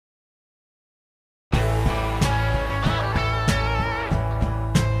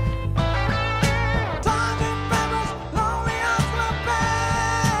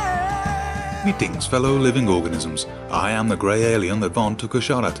Greetings, fellow living organisms. I am the grey alien that Von took a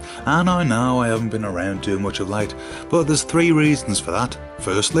shot at, and I know I haven't been around too much of late, but there's 3 reasons for that.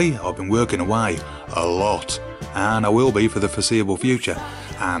 Firstly, I've been working away, a lot, and I will be for the foreseeable future,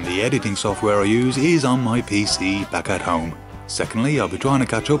 and the editing software I use is on my PC back at home. Secondly, I'll be trying to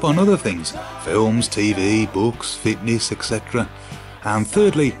catch up on other things, films, TV, books, fitness, etc. And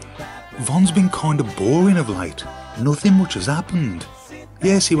thirdly, Von's been kinda boring of late. Nothing much has happened.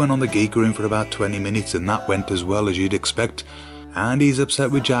 Yes, he went on the Geek Room for about 20 minutes and that went as well as you'd expect. And he's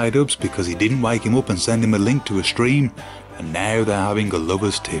upset with J-Dubs because he didn't wake him up and send him a link to a stream. And now they're having a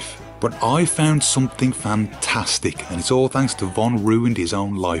lover's tiff. But I found something fantastic, and it's all thanks to Von ruined his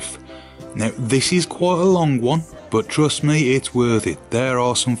own life. Now, this is quite a long one, but trust me, it's worth it. There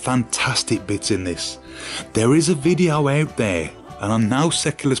are some fantastic bits in this. There is a video out there, and I know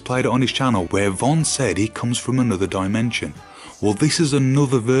Secular's played it on his channel, where Von said he comes from another dimension. Well, this is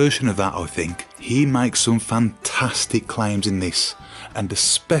another version of that, I think. He makes some fantastic claims in this, and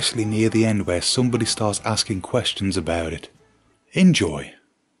especially near the end where somebody starts asking questions about it. Enjoy.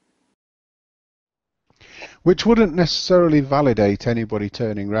 Which wouldn't necessarily validate anybody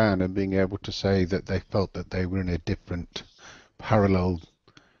turning around and being able to say that they felt that they were in a different parallel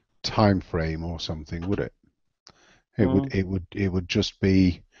time frame or something, would it? It would just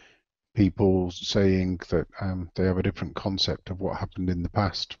be people saying that they have a different concept of what happened in the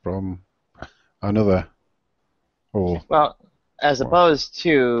past from another. Or well, as opposed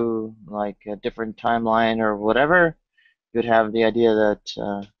to like a different timeline or whatever, you'd have the idea that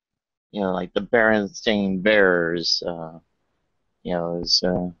you know, like the Berenstain Bears, you know, is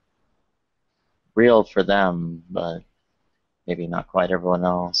real for them, but maybe not quite everyone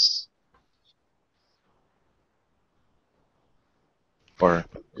else. Or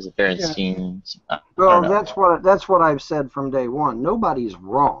is it Berenstein? Yeah. Well, that's what I've said from day one. Nobody's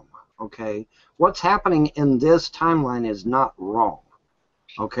wrong. Okay, what's happening in this timeline is not wrong.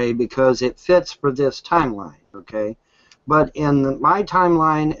 Okay, because it fits for this timeline. Okay, but in my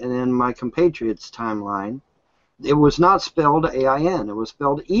timeline and in my compatriots' timeline, it was not spelled A-I-N. It was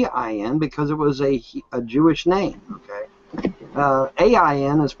spelled E-I-N because it was a Jewish name. Okay,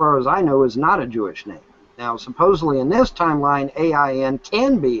 A-I-N, as far as I know, is not a Jewish name. Now, supposedly in this timeline, A-I-N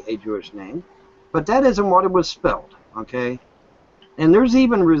can be a Jewish name, but that isn't what it was spelled, okay? And there's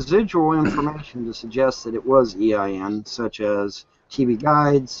even residual information to suggest that it was E-I-N, such as TV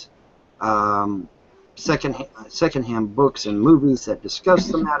guides, secondhand books and movies that discuss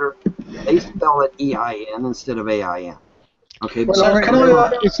the matter. They spell it E-I-N instead of A-I-N. Okay,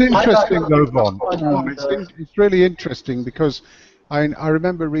 well, it's interesting though, Von. It's really interesting because I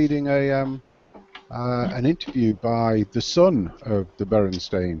remember reading an interview by the son of the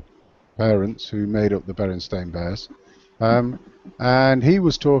Berenstain parents who made up the Berenstain Bears, and he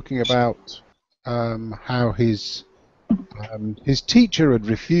was talking about how his teacher had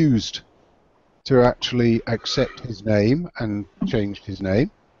refused to actually accept his name and changed his name,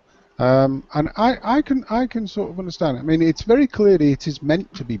 and I can sort of understand. I mean, it's very clearly it is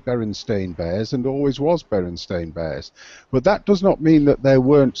meant to be Berenstain Bears and always was Berenstain Bears, but that does not mean that there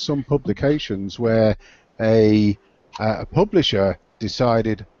weren't some publications where a publisher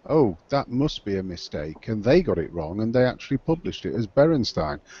decided, oh, that must be a mistake, and they got it wrong and they actually published it as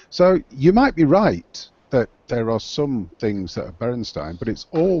Berenstain. So you might be right that there are some things that are Berenstain, but it's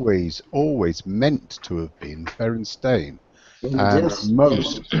always meant to have been Berenstain.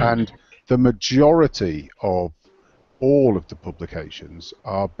 And the majority of all of the publications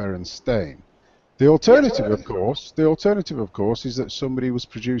are Berenstain. The alternative, of course, is that somebody was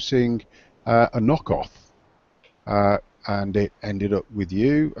producing a knockoff, and it ended up with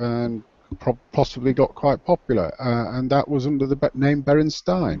you and possibly got quite popular, and that was under the name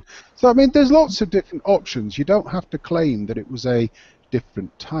Berenstain. So I mean, there's lots of different options. You don't have to claim that it was a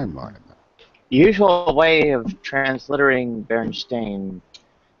different timeline. The usual way of transliterating Berenstain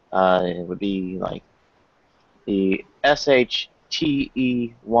would be like the S-H-T-E-Y-N,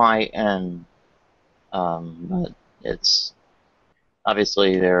 but it's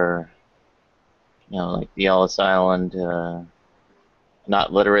obviously they're, you know, like the Ellis Island,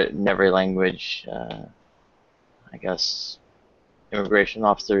 not literate in every language, I guess, immigration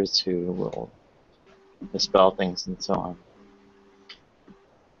officers who will misspell things and so on.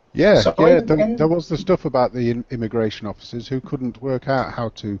 Yeah, there was the stuff about the immigration officers who couldn't work out how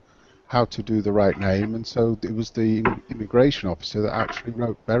to do the right name, and so it was the immigration officer that actually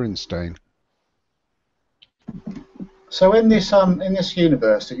wrote Berenstain. So in this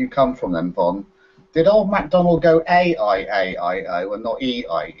universe that you come from, then, Von, did old MacDonald go A-I-A-I-O and not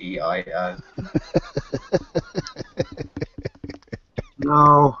E-I-E-I-O?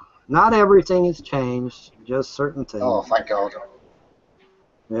 No, Not everything has changed, just certain things. Oh, thank God.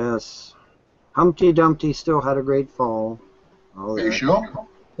 Yes. Humpty Dumpty still had a great fall. Oh, Are you sure?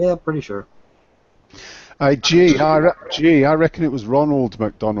 Yeah, pretty sure. I reckon it was Ronald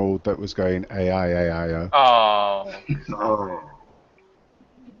McDonald that was going AI. Oh. Oh.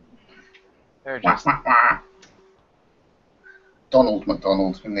 They're Wah, just. wah, wah. Donald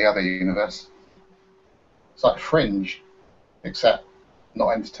McDonald in the other universe. It's like Fringe, except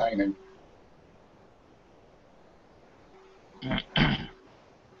not entertaining.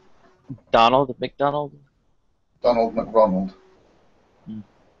 Donald McDonald? Donald McRonald.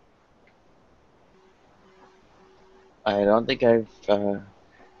 I don't think I've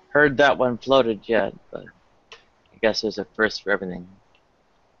heard that one floated yet, but I guess there's a first for everything.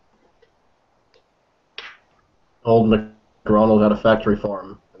 Old McDonald had a factory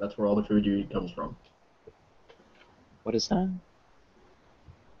farm, and that's where all the food you eat comes from. What is that?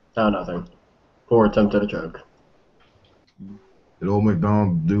 Oh, nothing. Poor attempt at a joke. Did old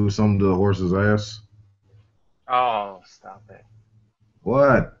McDonald do something to the horse's ass? Oh, stop it.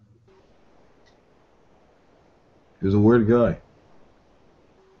 What? He was a weird guy.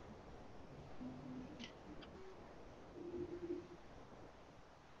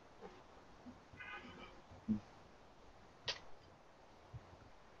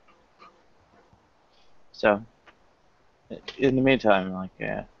 So, in the meantime,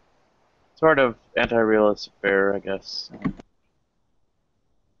 like, sort of anti-realist affair, I guess.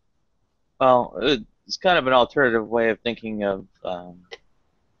 Well, it's kind of an alternative way of thinking of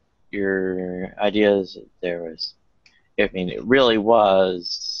your ideas. There was, I mean, it really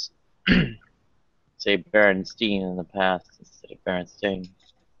was, say, Berenstein in the past instead of Berenstein.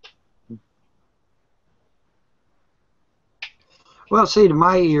 Well, see, to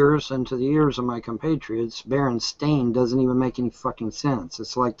my ears and to the ears of my compatriots, Berenstain doesn't even make any fucking sense.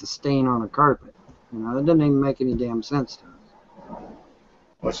 It's like the stain on a carpet. You know, it doesn't even make any damn sense to us.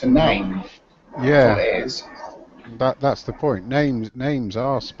 What's a name? Yeah, That's what it is. that's the point. Names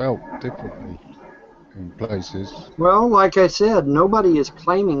are spelt differently in places. Well, like I said, nobody is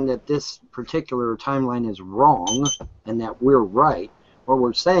claiming that this particular timeline is wrong and that we're right. What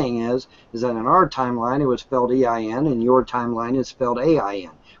we're saying is that in our timeline it was spelled EIN and your timeline is spelled AIN.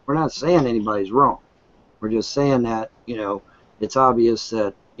 We're not saying anybody's wrong. We're just saying that, you know, it's obvious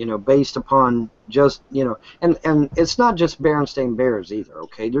that, you know, based upon just, you know, and it's not just Berenstain Bears either,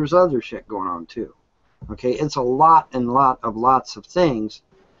 okay? There's other shit going on too. Okay, it's a lots of things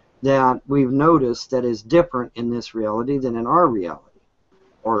that we've noticed that is different in this reality than in our reality,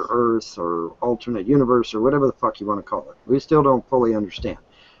 or Earth, or alternate universe, or whatever the fuck you want to call it. We still don't fully understand.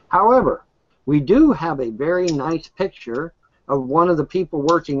 However, we do have a very nice picture of one of the people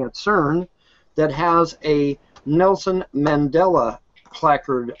working at CERN that has a Nelson Mandela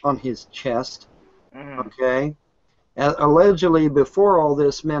placard on his chest, okay? Allegedly before all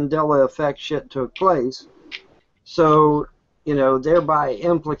this Mandela effect shit took place. So, you know, thereby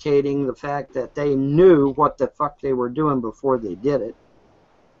implicating the fact that they knew what the fuck they were doing before they did it.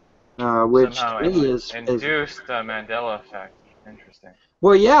 Which Somehow to me is induced the Mandela effect. Interesting.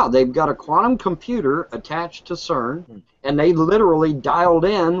 well, yeah, they've got a quantum computer attached to CERN, and they literally dialed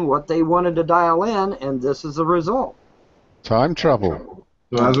in what they wanted to dial in, and this is the result. Time travel.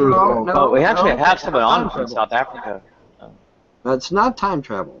 So as a result, No, we actually no, have someone time on from travel. South Africa. That's not time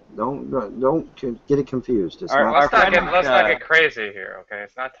travel. Don't get it confused. It's Our- not. our Let's not friend, get crazy here, okay?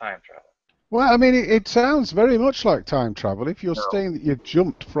 It's not time travel. Well, I mean, it sounds very much like time travel. If you're saying that you've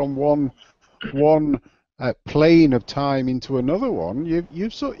jumped from one plane of time into another one, you've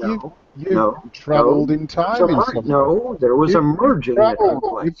travelled in time in some way. No, there was a merging that took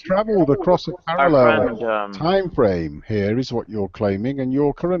place. You've travelled across a Our parallel friend, time frame. Here is what you're claiming, and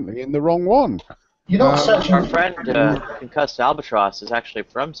you're currently in the wrong one. You're not searching our friend Concussed Albatross is actually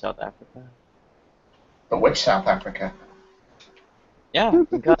from South Africa. for which South Africa? Yeah,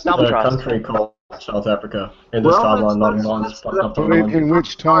 Concussed A Albatross. country called South Africa. In this Well, timeline, not let's- Vaughn's let's- fucked up But timeline. in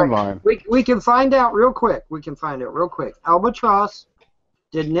which timeline? We can find out real quick. Albatross,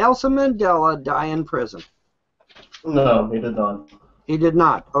 did Nelson Mandela die in prison? No, he did not. He did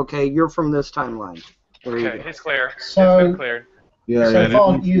not. Okay, you're from this timeline. There you Okay, go. he's clear. So- He's been cleared. So,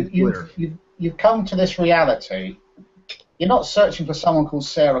 Vaughn, clear. you've come to this reality. You're not searching for someone called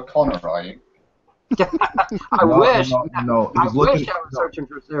Sarah Connor, are you? I wish. No, I he's wish looking. I was searching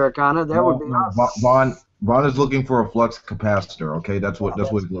for Sarah Connor. That would be awesome. Vaughn is looking for a flux capacitor. Okay, that's what he's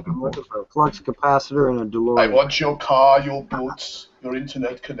looking I'm for. looking for a flux capacitor and a DeLorean. I want your car, your boots, your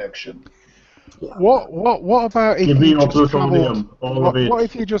internet connection. What about if Give me you your just plutonium, travelled? all of it. What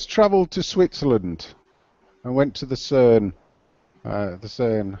if you just travelled to Switzerland and went to the CERN? The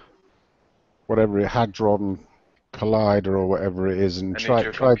CERN. whatever Hadron Collider or whatever it is, and I need try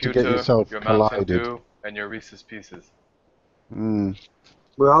your to get computer, yourself your Mountain collided. Dew, and your Reese's Pieces. Mm.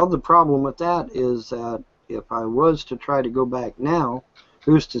 Well, the problem with that is that if I was to try to go back now,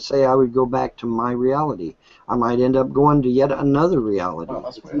 who's to say I would go back to my reality? I might end up going to yet another reality. Oh,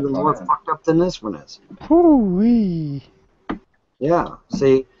 that's It's weird. even more Right. fucked up than this one is. Hoo-wee. Yeah.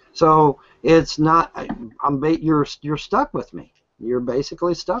 See, so it's not. You're stuck with me. You're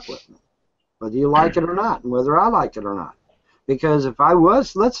basically stuck with me, whether you like it or not, and whether I like it or not. Because if I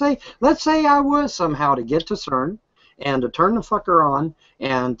was, let's say I was somehow to get to CERN and to turn the fucker on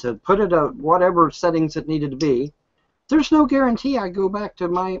and to put it at whatever settings it needed to be, there's no guarantee I go back to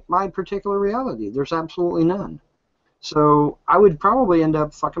my particular reality. There's absolutely none. So I would probably end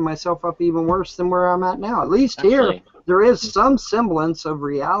up fucking myself up even worse than where I'm at now. At least here, Actually, there is some semblance of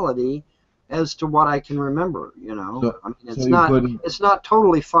reality as to what I can remember. You know, So, I mean, so you couldn't. it's not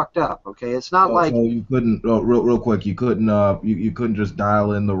totally fucked up. Okay, it's not like So you couldn't. Real quick, you couldn't. You couldn't just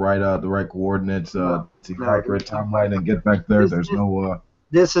dial in the right coordinates No, to your no, accurate timeline and get back there. There's no.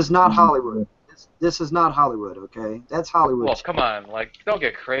 this is not Hollywood. This is not Hollywood. Okay, that's Hollywood. Well, come on, like, don't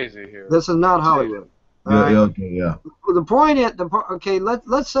get crazy here. This is not Hollywood. All Yeah. right? Yeah. Okay. Yeah. The point is, okay,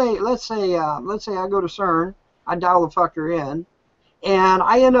 let's say I go to CERN, I dial the fucker in, and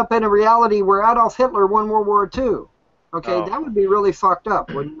I end up in a reality where Adolf Hitler won World War II. Okay, Oh. that would be really fucked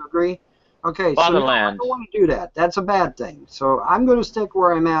up, wouldn't you agree? Okay, so no, I Fatherland. don't want to do that. That's a bad thing. So I'm going to stick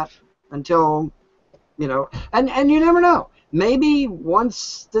where I'm at until, you know, and you never know. Maybe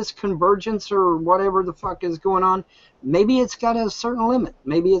once this convergence or whatever the fuck is going on, maybe it's got a certain limit.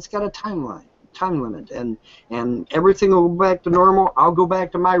 Maybe it's got a time limit, and everything will go back to normal. I'll go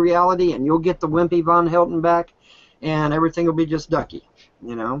back to my reality, and you'll get the wimpy Von Helton back, and everything will be just ducky.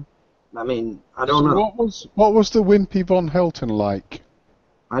 You know, I mean, I don't know. What was the wimpy Von Helton like?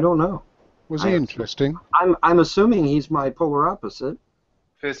 I don't know. Was he interesting? I'm assuming he's my polar opposite.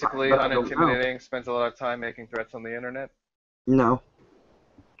 Physically But I don't know. unintimidating, spends a lot of time making threats on the internet. No,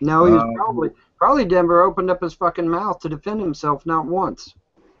 he's probably Denver opened up his fucking mouth to defend himself not once.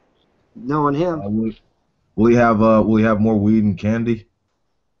 Knowing him. Will he have more weed and candy?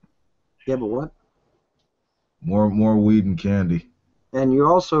 Yeah, but what? More weed and candy. And you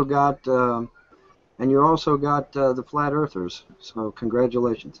also got the flat earthers. So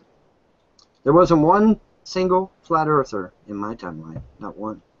congratulations. There wasn't one single flat earther in my timeline, not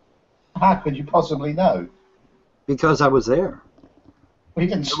one. How could you possibly know? Because I was there. We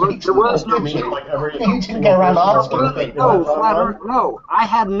didn't There speak was to no- them, did you? Like every You didn't go around asking. No, I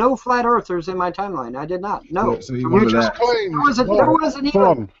had no flat earthers in my timeline. I did not. No. So you You remember just that? claimed.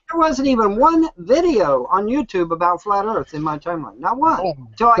 There wasn't even one video on YouTube about flat Earth in my timeline. Not one.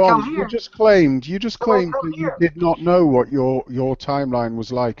 Till I come here. You just claimed I that come you here. did not know what your timeline was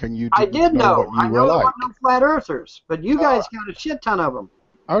like, and you I didn't did know. what I you know were there like. weren't no flat Earthers, but you guys got a shit ton of them.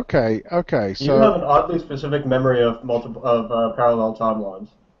 Okay. You have So an oddly specific memory of parallel timelines.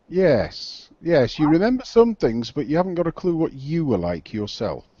 yes, you remember some things, but you haven't got a clue what you were like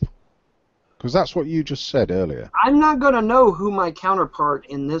yourself. Because that's what you just said earlier. I'm not going to know who my counterpart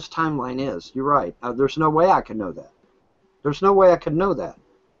in this timeline is. You're right. There's no way I can know that. There's no way I could know that.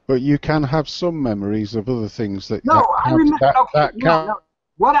 But you can have some memories of other things that. No, I remember. Okay, count. no.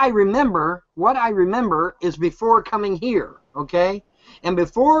 What I remember is before coming here. Okay, and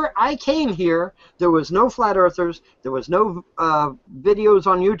before I came here, there was no flat earthers. There was no videos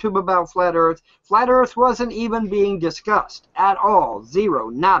on YouTube about flat Earth. Flat Earth wasn't even being discussed at all. Zero,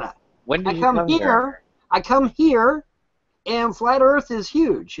 nada. When did you come here? I come here, and flat Earth is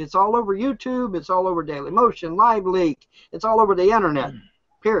huge. It's all over YouTube. It's all over Daily Motion, Live Leak. It's all over the internet.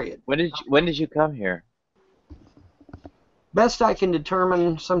 Period. When did you come here? Best I can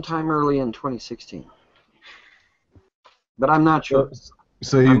determine, sometime early in 2016. But I'm not sure.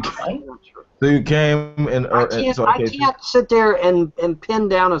 So you I'm not sure. came and I can't sit there and pin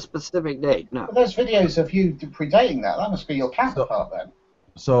down a specific date. No. But there's videos of you predating that. That must be your counterpart then.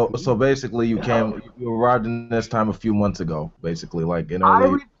 So basically you arrived in this time a few months ago, basically, like in I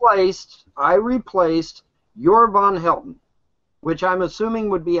early. replaced your Von Helton, which I'm assuming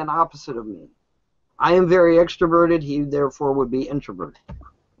would be an opposite of me. I am very extroverted. He therefore would be introverted.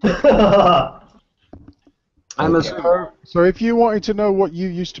 I'm assuming. So if you wanted to know what you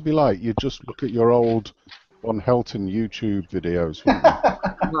used to be like, you'd just look at your old Von Helton YouTube videos, wouldn't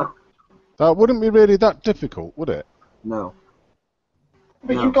you? No. That wouldn't be really that difficult, would it? No.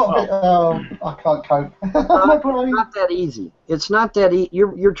 But No. you've got a bit. I can't cope. It's not that easy. It's not that easy.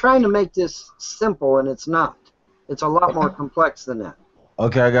 You're trying to make this simple, and it's not. It's a lot more complex than that.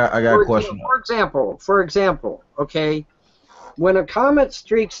 Okay, I got a question. For example, okay, When a comet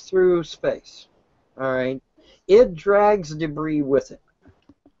streaks through space, all right, it drags debris with it.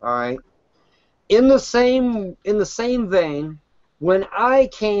 All right. In the same vein, when I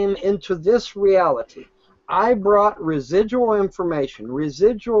came into this reality, I brought residual information,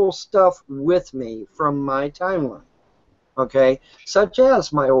 residual stuff with me from my timeline. Okay, such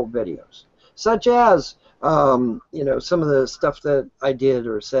as my old videos, such as you know, some of the stuff that I did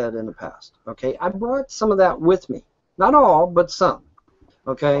or said in the past. Okay, I brought some of that with me, not all, but some.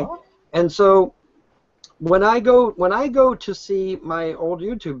 Okay, and so when I go to see my old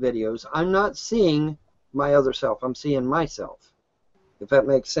YouTube videos, I'm not seeing my other self. I'm seeing myself. If that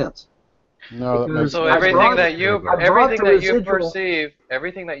makes sense. No, that makes So sense. everything that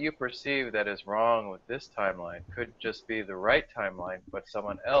you perceive that is wrong with this timeline could just be the right timeline, but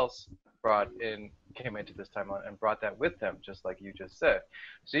someone else came into this timeline and brought that with them, just like you just said.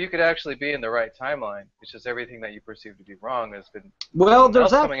 So you could actually be in the right timeline. It's just everything that you perceive to be wrong has been someone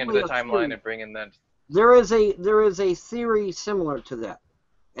else coming into the timeline and bringing that. There is a theory similar to that,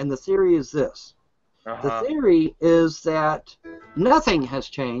 and the theory is this. The theory is that nothing has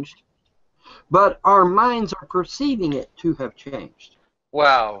changed, but our minds are perceiving it to have changed.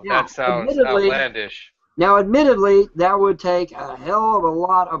 Wow, that sounds outlandish. Now, admittedly, that would take a hell of a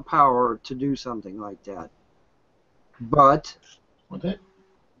lot of power to do something like that. But I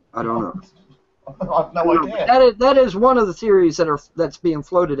don't know. I have no idea. That is one of the theories that's being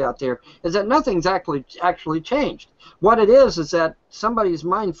floated out there, is that nothing's actually changed. What it is that somebody's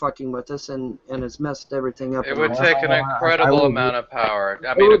mind fucking with us and has messed everything up. It would take an incredible amount of power.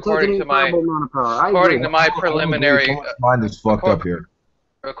 I mean, according to my preliminary mind is fucked up here.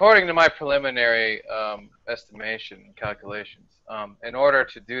 According to my preliminary estimation and calculations, in order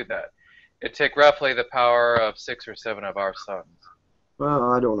to do that, it'd take roughly the power of 6 or 7 of our suns.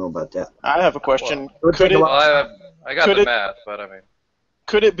 Well, I don't know about that. I have a question. I got the math, but I mean...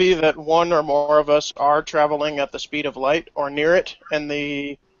 Could it be that one or more of us are traveling at the speed of light or near it, and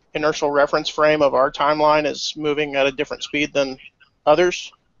the inertial reference frame of our timeline is moving at a different speed than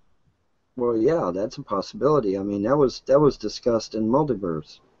others? Well, yeah, that's a possibility. I mean, that was discussed in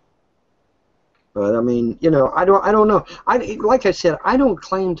Multiverse. But I mean, you know, I don't know. Like I said, I don't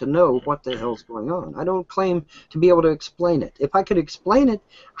claim to know what the hell's going on. I don't claim to be able to explain it. If I could explain it,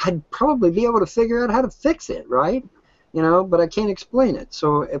 I'd probably be able to figure out how to fix it, right? You know, but I can't explain it.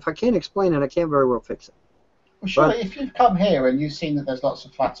 So if I can't explain it, I can't very well fix it. Well, surely, if you've come here and you've seen that there's lots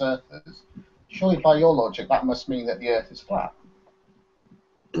of flat earthers, surely by your logic, that must mean that the Earth is flat.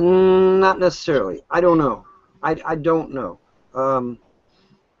 Not necessarily. I don't know. I don't know.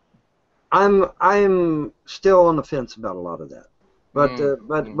 I'm still on the fence about a lot of that. But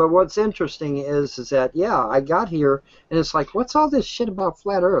but what's interesting is that yeah, I got here and it's like, what's all this shit about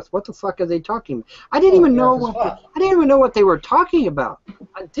flat Earth? What the fuck are they talking about? I didn't even know what they were talking about.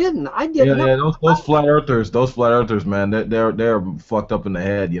 I didn't. Yeah, those flat earthers, man, they're fucked up in the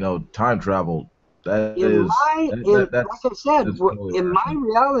head. You know, time travel. Like I said, in my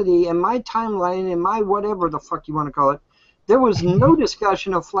reality, in my timeline, in my whatever the fuck you want to call it, there was no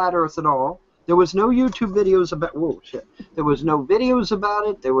discussion of flat Earth at all. There was no YouTube videos about. Whoa, shit! There was no videos about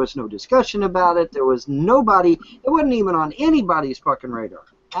it. There was no discussion about it. There was nobody. It wasn't even on anybody's fucking radar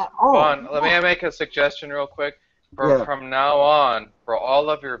at all. Vaughn, let me make a suggestion real quick. From now on, for all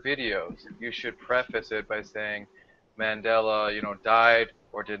of your videos, you should preface it by saying Mandela, you know, died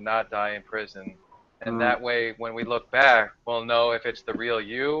or did not die in prison. And that way, when we look back, we'll know if it's the real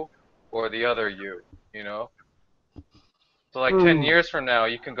you or the other you, you know? So like 10 years from now,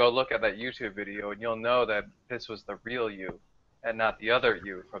 you can go look at that YouTube video and you'll know that this was the real you and not the other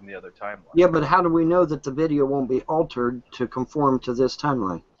you from the other timeline. Yeah, but how do we know that the video won't be altered to conform to this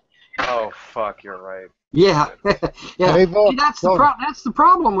timeline? Oh, fuck, you're right. Yeah. Yeah. Hey, See, that's the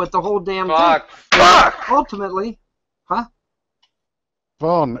problem with the whole damn thing. Fuck! Ultimately, huh?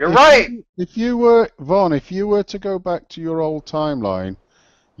 Vaughn, you're right. If you were to go back to your old timeline,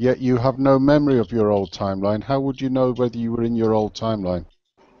 yet you have no memory of your old timeline, how would you know whether you were in your old timeline?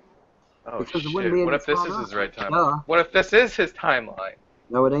 Oh because shit! What if this is his right timeline? What if this is his timeline?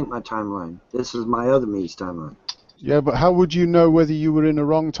 No, it ain't my timeline. This is my other me's timeline. Yeah, but how would you know whether you were in a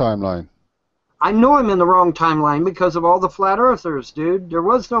wrong timeline? I know I'm in the wrong timeline because of all the flat earthers, dude. There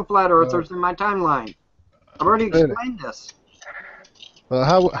was no flat earthers in my timeline. I've already explained this.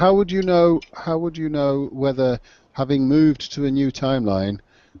 Well, how would you know? How would you know whether, having moved to a new timeline,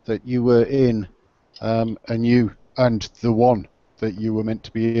 that you were in and the one that you were meant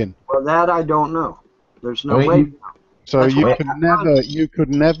to be in? Well, that I don't know. There's no way. So you could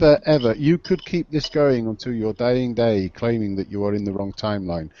never ever, you could keep this going until your dying day, claiming that you are in the wrong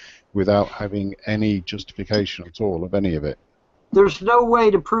timeline, without having any justification at all of any of it. There's no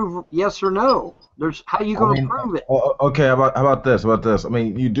way to prove yes or no. There's how you going to prove it? Okay, how about this? I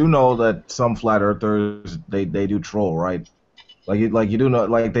mean, you do know that some flat earthers they do troll, right? Like you do know,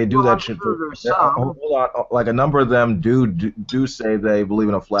 like they do that shit. Hold on, like a number of them do say they believe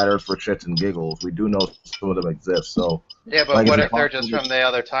in a flat Earth for shits and giggles. We do know some of them exist. So yeah, but like, what if they're just from the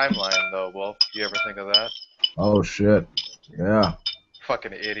other timeline, though, Wolf? You ever think of that? Oh shit! Yeah.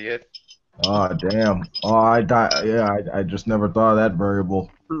 Fucking idiot. Oh damn! Oh, I just never thought of that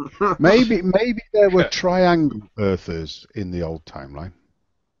variable. Maybe there were triangle Earthers in the old timeline.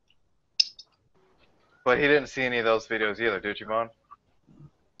 But he didn't see any of those videos either, did you, Vaughn?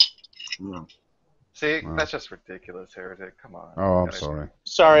 No. See, that's just ridiculous, Heretic. Come on. Oh, I'm sorry.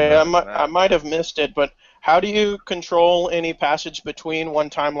 Sorry, I might have missed it, but how do you control any passage between one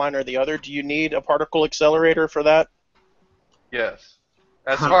timeline or the other? Do you need a particle accelerator for that? Yes.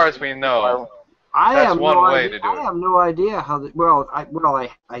 As far as we know, I that's have one no way idea, to do it. I have no idea how.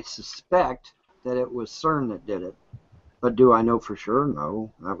 I suspect that it was CERN that did it, but do I know for sure?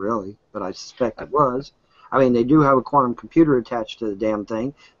 No, not really. But I suspect it was. I mean, they do have a quantum computer attached to the damn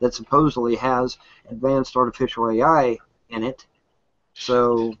thing that supposedly has advanced artificial AI in it.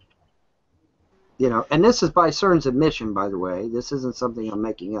 So, you know, and this is by CERN's admission, by the way. This isn't something I'm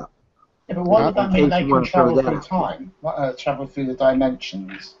making up. Yeah, but why would that mean they can travel through time, travel through the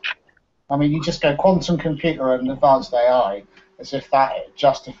dimensions? I mean, you just go quantum computer and advanced AI as if that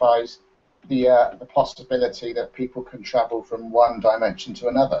justifies the possibility that people can travel from one dimension to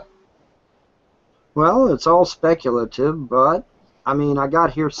another. Well, it's all speculative, but, I mean, I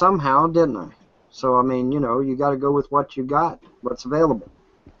got here somehow, didn't I? So, I mean, you know, you got to go with what you got, what's available.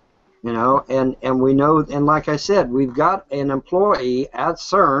 You know, and we know, and like I said, we've got an employee at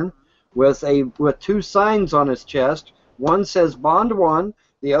CERN with two signs on his chest. One says Bond 1,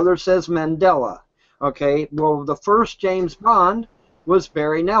 the other says Mandela. Okay, well, the first James Bond was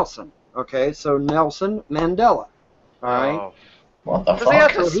Barry Nelson. Okay, so Nelson Mandela. All right. Oh. What the Does he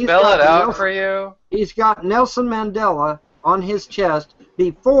have to spell it out for you? He's got Nelson Mandela on his chest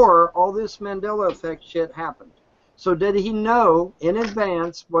before all this Mandela effect shit happened. So did he know in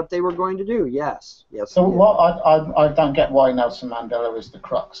advance what they were going to do? Yes. Yes. So what? I don't get why Nelson Mandela is the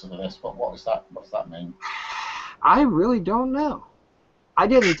crux of this. But what does that mean? I really don't know. I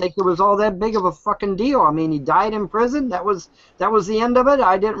didn't think it was all that big of a fucking deal. I mean, he died in prison. That was the end of it.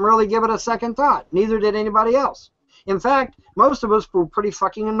 I didn't really give it a second thought. Neither did anybody else. In fact, most of us were pretty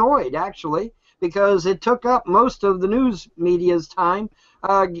fucking annoyed, actually, because it took up most of the news media's time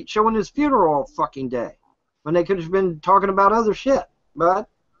showing his funeral all fucking day, when they could have been talking about other shit. But,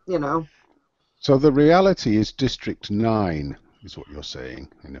 you know. So the reality is District 9, is what you're saying,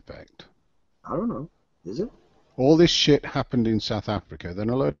 in effect. I don't know. Is it? All this shit happened in South Africa,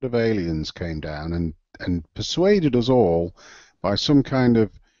 then a load of aliens came down and persuaded us all by some kind of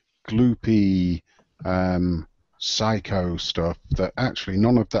gloopy psycho stuff that actually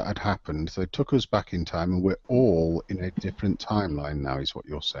none of that had happened. They took us back in time and we're all in a different timeline now, is what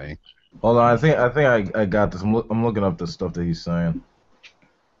you're saying. Hold on, I think I got this. I'm looking up the stuff that he's saying.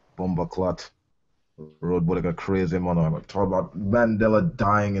 Bomba clot. Road like a crazy mother. I'm talking about Mandela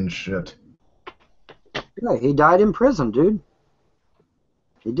dying and shit. Yeah, he died in prison, dude.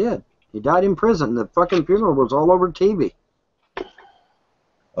 He did. He died in prison. The fucking funeral was all over TV.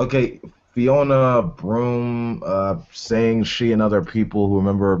 Okay, Fiona Broom saying she and other people who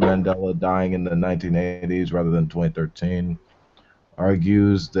remember Mandela dying in the 1980s rather than 2013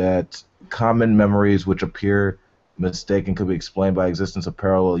 argues that common memories which appear mistaken could be explained by existence of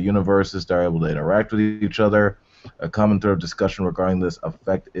parallel universes that are able to interact with each other. A common thread of discussion regarding this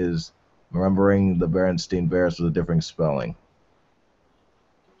effect is remembering the Berenstein Bears with a different spelling.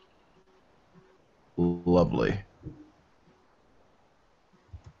 Lovely.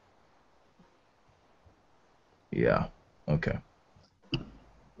 Yeah, okay.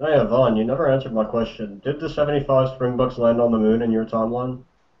 Oh yeah, Vaughn, you never answered my question. Did the 75 Springboks land on the moon in your timeline?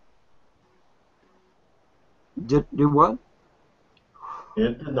 Did do what?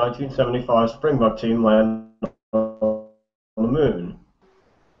 Did the 1975 Springbok team land on the moon?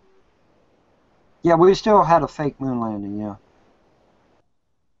 Yeah, we still had a fake moon landing, yeah.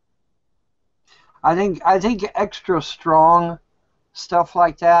 I think extra strong stuff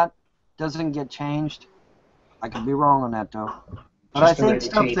like that doesn't get changed. I could be wrong on that though. But I think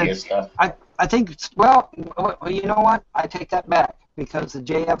stuff. I think, well, you know what? I take that back because the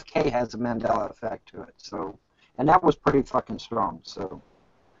JFK has a Mandela effect to it. So, and that was pretty fucking strong. So,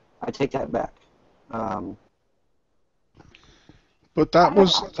 I take that back. But that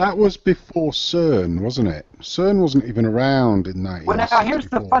was before CERN, wasn't it? CERN wasn't even around in 1964. Well, now here's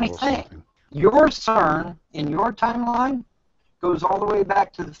the funny thing. Your CERN in your timeline goes all the way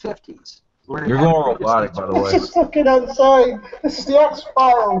back to the 50s. You're going robotic, by the way. This is fucking insane. This is the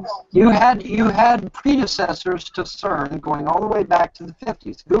X-Files. You had predecessors to CERN going all the way back to the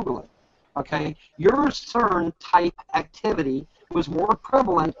 50s. Google it. Okay, your CERN type activity was more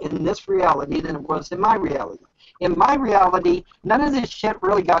prevalent in this reality than it was in my reality. In my reality, none of this shit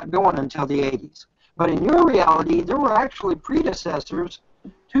really got going until the 80s. But in your reality, there were actually predecessors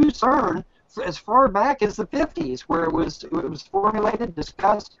to CERN as far back as the 50s, where it was formulated,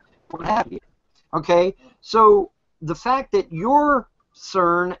 discussed, what have you. Okay, so the fact that your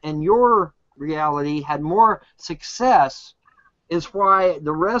CERN and your reality had more success is why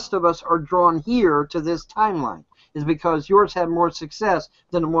the rest of us are drawn here to this timeline, is because yours had more success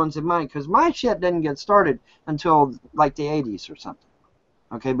than the ones in mine, because my shit didn't get started until like the 80s or something.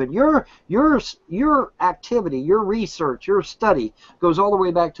 Okay, but your activity, your research, your study goes all the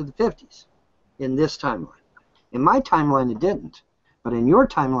way back to the 50s in this timeline. In my timeline, it didn't. But in your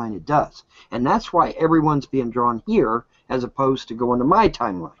timeline, it does. And that's why everyone's being drawn here as opposed to going to my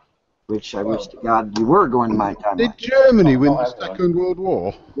timeline, which I wish to God you were going to my timeline. Did Germany win the Second World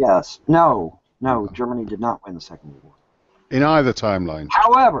War? Yes. No, Germany did not win the Second World War. In either timeline?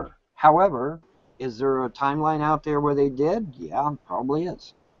 However, is there a timeline out there where they did? Yeah, probably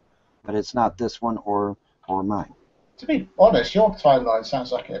is. But it's not this one or mine. To be honest, your timeline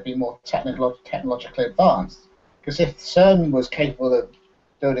sounds like it'd be more technologically advanced. Because if CERN was capable of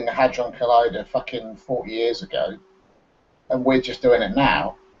building a Hadron Collider fucking 40 years ago, and we're just doing it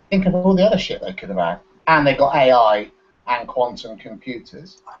now, think of all the other shit they could have had. And they got AI and quantum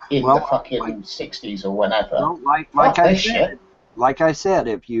computers in the fucking 60s or whenever. Well, like I said,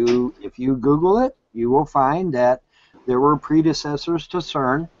 if you Google it, you will find that there were predecessors to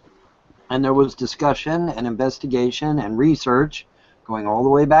CERN, and there was discussion and investigation and research going all the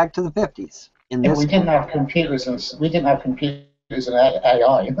way back to the 50s. Yeah, we didn't have computers and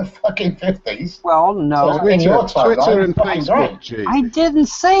AI in the fucking 50s. Well, no. So in your Twitter and Facebook, Gee. I didn't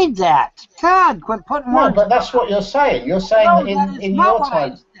say that. God, quit putting No, words. but that's what you're saying. You're saying No, that that in is your not what I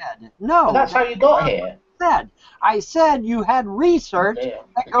time. said. No. But that's how you got here. I said you had research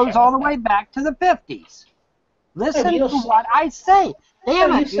that goes all the way back to the 50s. Listen to what I say.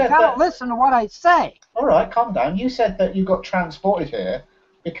 Damn it, you gotta listen to what I say. All right, calm down. You said that you got transported here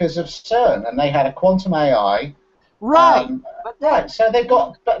because of CERN, and they had a quantum AI. Right. So they've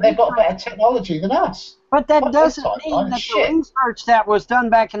got better technology than us. But that doesn't mean that the research that was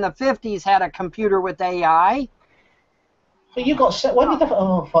done back in the 50s had a computer with AI. But you got when did the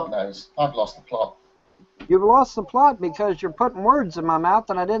oh fuck knows? I've lost the plot. You've lost the plot because you're putting words in my mouth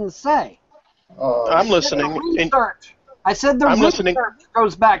that I didn't say. I'm listening. I said the research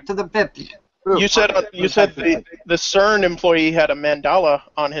goes back to the 50s. You said the CERN employee had a mandala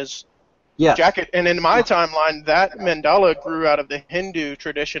on his jacket, and in my timeline, that mandala grew out of the Hindu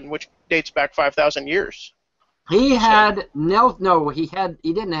tradition, which dates back 5,000 years. He had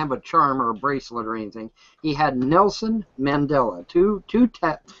he didn't have a charm or a bracelet or anything. He had Nelson Mandela, two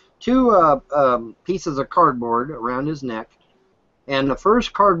pieces of cardboard around his neck, and the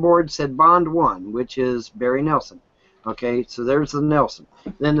first cardboard said Bond 1, which is Barry Nelson. Okay, so there's the Nelson.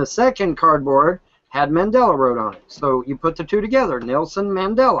 Then the second cardboard had Mandela wrote on it. So you put the two together, Nelson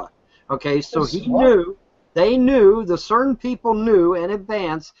Mandela. Okay, so the CERN people knew in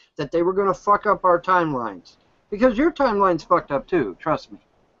advance that they were going to fuck up our timelines. Because your timeline's fucked up too, trust me.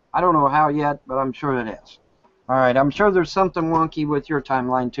 I don't know how yet, but I'm sure it is. All right, I'm sure there's something wonky with your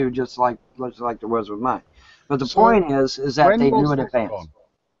timeline too, just like there was with mine. But the point is that they knew in advance.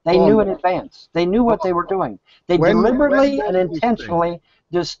 They knew in advance. They knew what they were doing. They deliberately and intentionally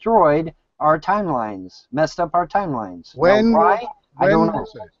destroyed our timelines, messed up our timelines. Why? I don't know.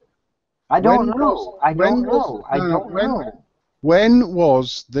 I don't know. When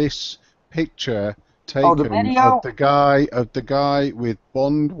was this picture taken of the guy with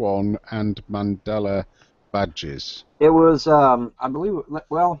Bond 1 and Mandela badges? It was, I believe.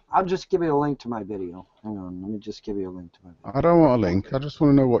 Well, I'll just give you a link to my video. Hang on, let me just give you a link to my video. I don't want a link. I just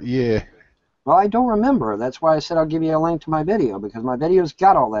want to know what year. Well, I don't remember. That's why I said I'll give you a link to my video, because my video's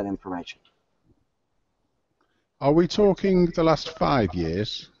got all that information. Are we talking the last 5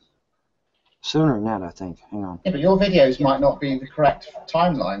 years? Sooner than that, I think. Hang on. Yeah, but your videos might not be the correct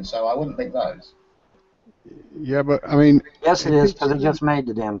timeline, so I wouldn't think those. Yeah, but I mean. Yes, it is, because it just made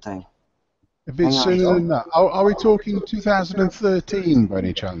the damn thing. If it's sooner than that, are we talking 2013 by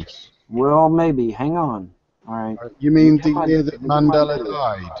any chance? Well, maybe. Hang on. All right. You mean the year that Mandela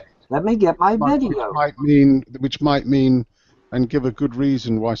died? Let me get my video. Which might mean, and give a good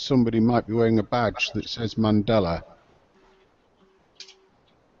reason why somebody might be wearing a badge that says Mandela.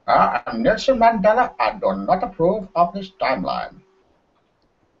 I'm Nelson Mandela. I do not approve of this timeline.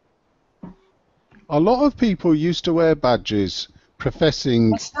 A lot of people used to wear badges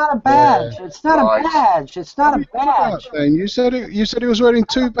professing. It's not a badge. It's not a badge. It's not a badge. Then you said he was wearing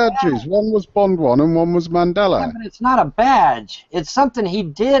two badges. One was Bond one and one was Mandela. Yeah, but it's not a badge. It's something he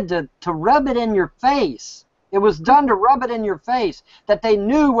did to rub it in your face. It was done to rub it in your face, that they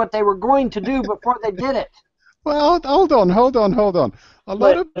knew what they were going to do before they did it. Well, hold on. A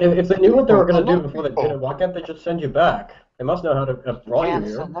lot of if they knew what they were going to do before they did it, why can't they just send you back? They must know how to brought you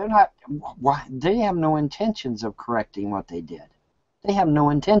here. They're not. They have no intentions of correcting what they did. They have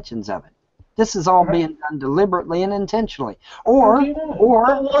no intentions of it. This is all being done deliberately and intentionally. Or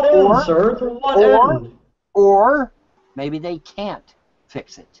maybe they can't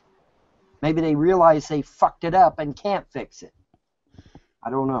fix it. Maybe they realize they fucked it up and can't fix it. I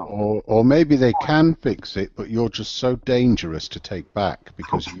don't know. Or maybe they can fix it, but you're just so dangerous to take back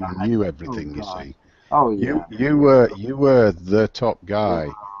because you knew everything. You see. Oh yeah. You were the top guy,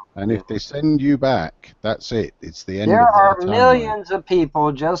 and if they send you back, that's it. It's the end. There of are their millions of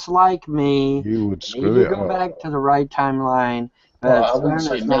people just like me. You would screw it go up. back to the right timeline. Well, I wouldn't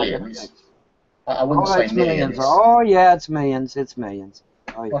say millions. I wouldn't say millions. Oh yeah, it's millions. It's millions.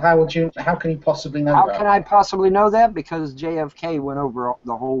 Oh, yeah. Well, how can you possibly know that? How can I possibly know that? Because JFK went over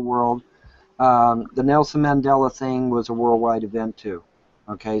the whole world. The Nelson Mandela thing was a worldwide event too.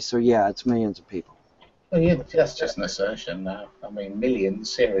 Okay, so yeah, it's millions of people. Well, yeah, that's just an assertion now. I mean, millions,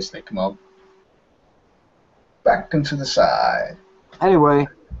 seriously, come on. Back and to the side. Anyway,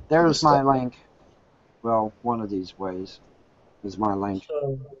 there's my link. Well, one of these ways is my link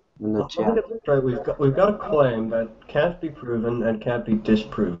in the chat. Right, we've got a claim that can't be proven and can't be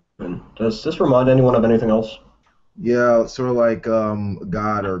disproven. Does this remind anyone of anything else? Yeah, sort of like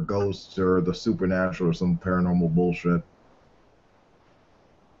God or ghosts or the supernatural or some paranormal bullshit.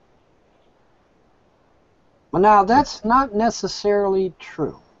 Well, now, that's not necessarily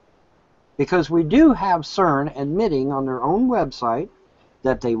true, because we do have CERN admitting on their own website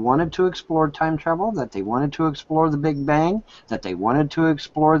that they wanted to explore time travel, that they wanted to explore the Big Bang, that they wanted to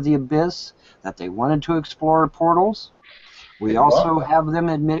explore the abyss, that they wanted to explore portals. We also have them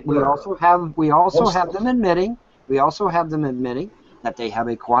admit. We also have them admitting that they have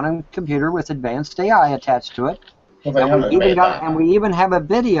a quantum computer with advanced AI attached to it. And we even have a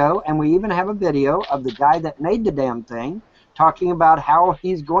video of the guy that made the damn thing talking about how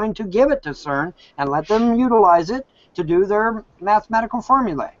he's going to give it to CERN and let them utilize it to do their mathematical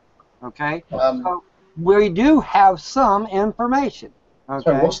formulae. Okay? So we do have some information. Okay?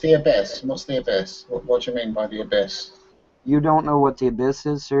 So what's the abyss? What's the abyss? What do you mean by the abyss? You don't know what the abyss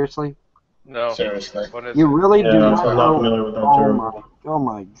is, seriously? No. Seriously. What is you really do not I'm know. not familiar with that term. Oh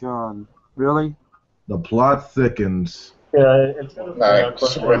my God. Really? The plot thickens. Yeah, it's no,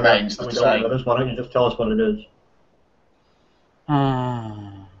 it remains the same. Why don't you just tell us what it is?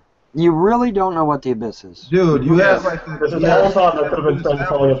 You really don't know what the abyss is. Dude, you have like I thought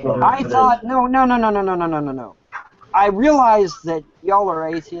no. I realize that y'all are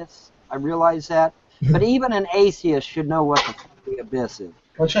atheists. I realize that. But even an atheist should know what the abyss is.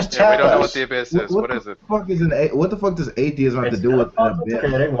 Well, just tell we don't us. know what the abyss is. What is it? What the fuck does atheism have to do with an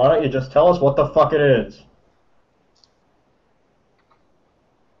abyss? Why don't you just tell us what the fuck it is?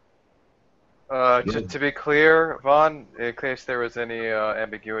 To be clear, Vaughn, in case there was any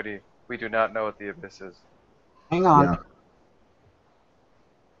ambiguity, we do not know what the abyss is. Hang on.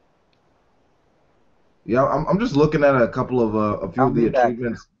 Yeah, I'm just looking at a couple of a few of the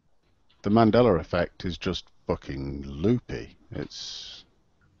achievements. The Mandela effect is just fucking loopy. It's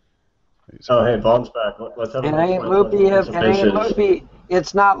oh, hey, Vaughn's back. Let's have it ain't loopy if it ain't loopy.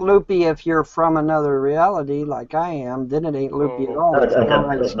 It's not loopy if you're from another reality like I am. Then it ain't loopy at all. It's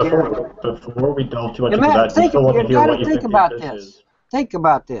downright scary. Before we delve too much into that, you gotta think about this. Think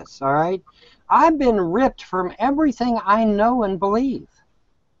about this, all right? I've been ripped from everything I know and believe.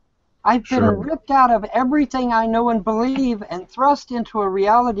 I've been ripped out of everything I know and believe and thrust into a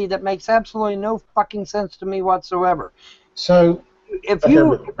reality that makes absolutely no fucking sense to me whatsoever. So, if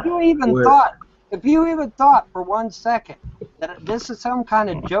you even thought for 1 second that this is some kind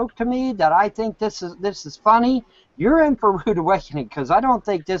of joke to me, that I think this is funny, you're in for a rude awakening, because I don't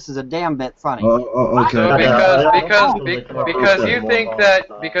think this is a damn bit funny. Okay. So because you think that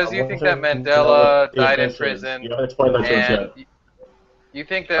Mandela died in prison, and you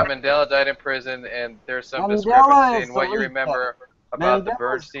think that Mandela died in prison, and there's some discrepancy in what you remember about the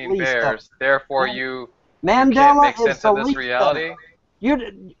Bernstein Bears. Therefore, you can't make sense of this reality.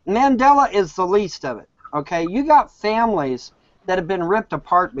 Mandela is the least of it. Okay, you got families that have been ripped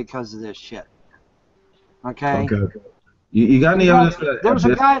apart because of this shit. Okay. You got any evidence for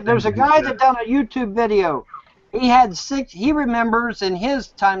that? There's a guy that done a YouTube video. He had 6. He remembers in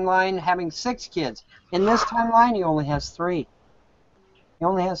his timeline having 6 kids. In this timeline, he only has 3. He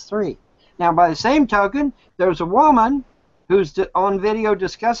only has 3. Now, by the same token, there's a woman who's on video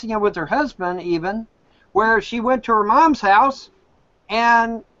discussing it with her husband, even, where she went to her mom's house,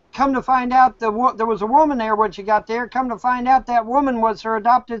 and come to find out there was a woman there when she got there. Come to find out that woman was her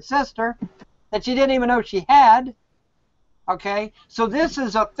adopted sister that she didn't even know she had. Okay, so this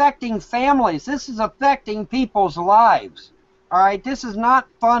is affecting families. This is affecting people's lives. All right, this is not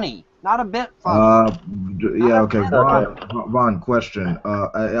funny. Not a bit funny. Yeah, okay. Vaughn, question.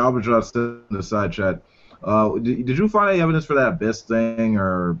 Albatross in the side chat. Did you find any evidence for that abyss thing,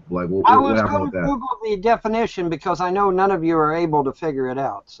 or like what happened with that? I was going to Google the definition because I know none of you are able to figure it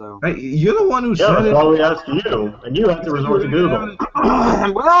out. So. Hey, you're the one who said it. Yeah, that's why we asked you, and you have to resort to Google.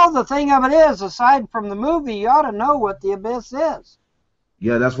 Well, the thing of it is, aside from the movie, you ought to know what the abyss is.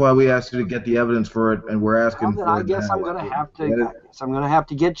 Yeah, that's why we asked you to get the evidence for it, and we're asking for it. I guess I'm going to have to. I guess I'm going to have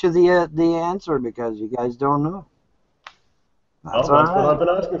to get you the answer because you guys don't know. That's what I've been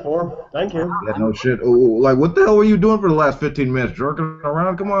asking for. Thank you. Yeah, no shit. Like, what the hell were you doing for the last 15 minutes? Jerking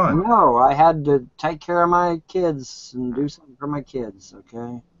around? Come on. No, I had to take care of my kids and do something for my kids,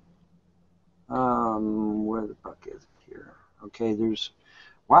 okay? Where the fuck is it here? Okay, there's...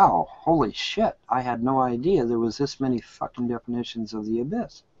 Wow, holy shit. I had no idea there was this many fucking definitions of the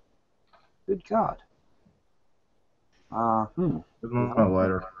abyss. Good God.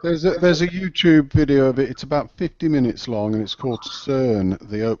 There's a YouTube video of it. It's about 50 minutes long, and it's called CERN: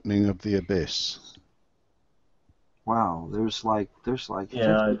 The Opening of the Abyss. Wow, there's like.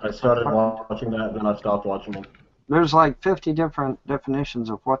 Yeah, I started watching that, and then I stopped watching them. There's like 50 different definitions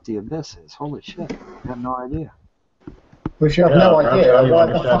of what the abyss is. Holy shit, I had no idea. Well, if you have no idea,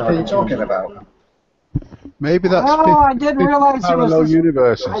 what the fuck are you talking about? Maybe that's I didn't realize parallel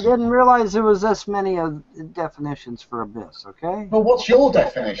universes. I didn't realize there was this many definitions for abyss, okay? Well, what's your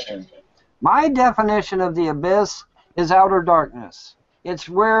definition? My definition of the abyss is outer darkness. It's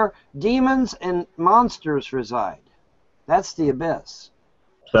where demons and monsters reside. That's the abyss.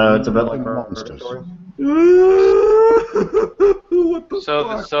 So it's a bit like monsters.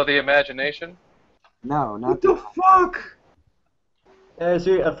 So the imagination? No, not what the fuck? Yeah,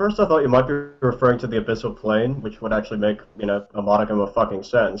 see, at first I thought you might be referring to the abyssal plane, which would actually make, a modicum of fucking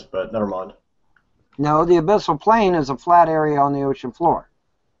sense, but never mind. No, the abyssal plane is a flat area on the ocean floor.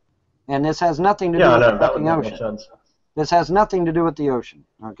 And this has nothing to do with the fucking ocean. Sense. This has nothing to do with the ocean,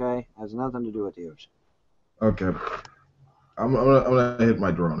 okay? Has nothing to do with the ocean. Okay. I'm gonna hit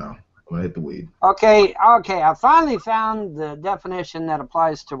my draw now. I'm gonna hit the weed. Okay, I finally found the definition that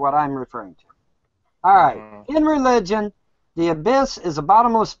applies to what I'm referring to. All right, in religion, the abyss is a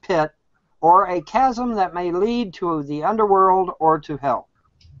bottomless pit or a chasm that may lead to the underworld or to hell.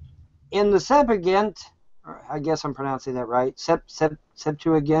 In the Septuagint, I guess I'm pronouncing that right,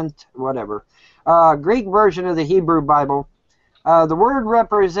 Septuagint, whatever, Greek version of the Hebrew Bible, the word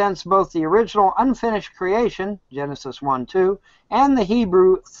represents both the original unfinished creation, Genesis 1:2, and the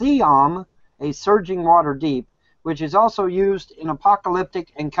Hebrew theom, a surging water deep, which is also used in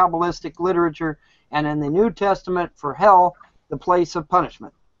apocalyptic and Kabbalistic literature and in the New Testament for hell, the place of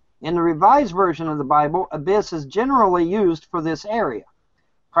punishment. In the Revised Version of the Bible, abyss is generally used for this area,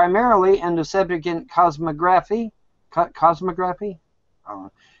 primarily in the Septuagint cosmography.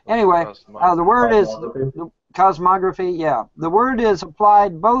 Anyway, the word is cosmography. Yeah, the word is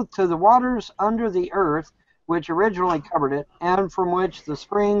applied both to the waters under the earth, which originally covered it, and from which the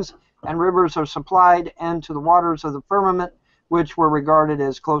springs and rivers are supplied, and to the waters of the firmament, which were regarded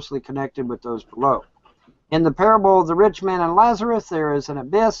as closely connected with those below. In the parable of the rich man and Lazarus, there is an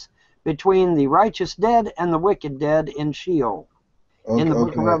abyss between the righteous dead and the wicked dead in Sheol. Okay,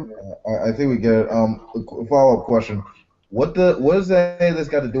 I think we get it. A follow-up question. What does that's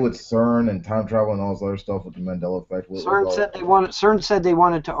got to do with CERN and time travel and all this other stuff with the Mandela effect? CERN said they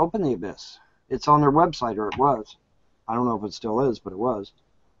wanted to open the abyss. It's on their website, or it was. I don't know if it still is, but it was.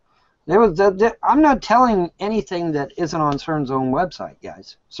 I'm not telling anything that isn't on CERN's own website,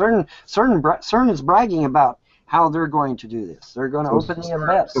 guys. CERN is bragging about how they're going to do this. They're going to open the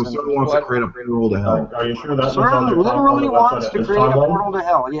abyss. So CERN wants to create a portal to hell. Are you sure that CERN literally wants to create a portal to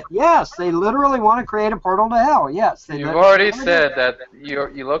hell. Yes, they literally want to create a portal to hell. Yes. You've already said that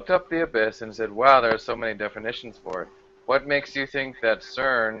you looked up the abyss and said, wow, there are so many definitions for it. What makes you think that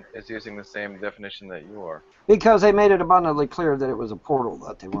CERN is using the same definition that you are? Because they made it abundantly clear that it was a portal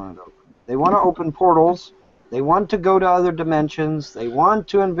that they wanted to open. They want to open portals. They want to go to other dimensions. They want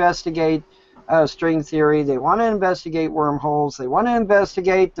to investigate string theory. They want to investigate wormholes. They want to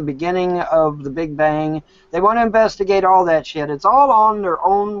investigate the beginning of the Big Bang. They want to investigate all that shit. It's all on their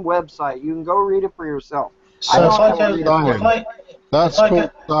own website. You can go read it for yourself. So That's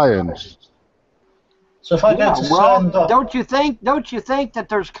called science. So if I go to well, don't you think that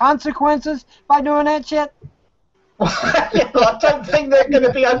there's consequences by doing that shit? I don't think they're going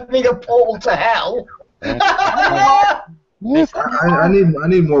to be opening a portal to hell. I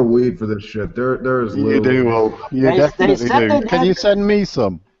need more weed for this shit. There's you do. Well, you definitely do. Can you send me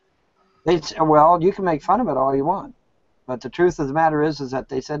some? Well, you can make fun of it all you want, but the truth of the matter is that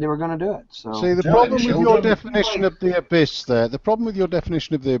they said they were going to do it. So see, the problem with your definition of the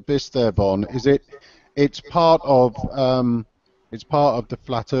abyss there, Bon, is it's part of the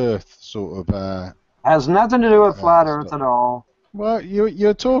flat Earth sort of. Has nothing to do with flat Earth at all. Well,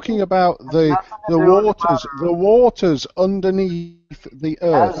 you're talking about the waters underneath the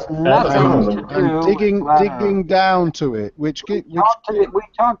Earth and digging down to it, we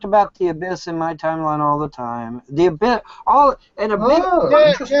talked about the abyss in my timeline all the time. The abyss,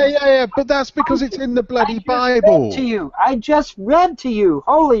 yeah. But that's because it's in the bloody Bible. I just read to you.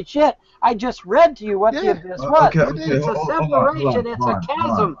 Holy shit! I just read to you what the abyss was. It's a separation. It's a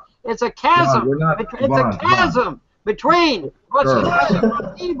chasm. It's a chasm. It's a chasm between what's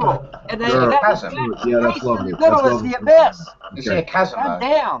evil and the chasm. Yeah, that's lovely. In the middle is the abyss. You see a chasm. God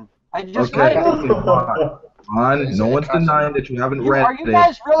damn! I just read it. No one's denying that you haven't read it. Are you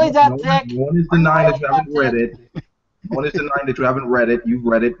guys really that thick? No one is denying that you haven't read it. No one is denying that you haven't read it. You've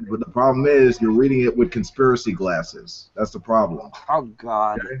read it, but the problem is you're reading it with conspiracy glasses. That's the problem. Oh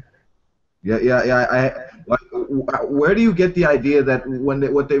God. Okay? Yeah. Where do you get the idea that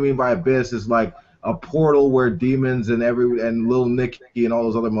what they mean by abyss is like a portal where demons and Lil Nicky and all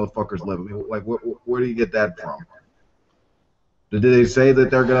those other motherfuckers live? I mean, like, where do you get that from? Did they say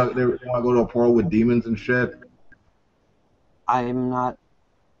that they want to go to a portal with demons and shit? I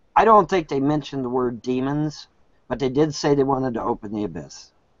don't think they mentioned the word demons, but they did say they wanted to open the abyss.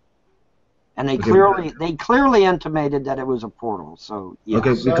 And they clearly intimated that it was a portal. So yeah.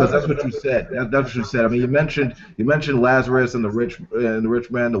 Okay, because that's what you said. That's what you said. I mean, you mentioned Lazarus and the rich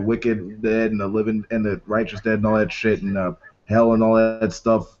man, the wicked dead, and the living and the righteous dead, and all that shit, and hell and all that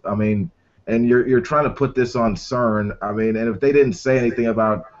stuff. I mean, and you're trying to put this on CERN. I mean, and if they didn't say anything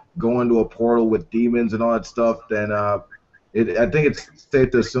about going to a portal with demons and all that stuff, then I think it's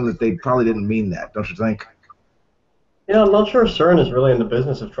safe to assume that they probably didn't mean that. Don't you think? Yeah, I'm not sure CERN is really in the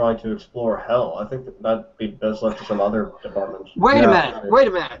business of trying to explore hell. I think that'd be best left to some other departments. Wait a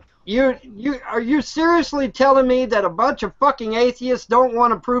minute. Are you seriously telling me that a bunch of fucking atheists don't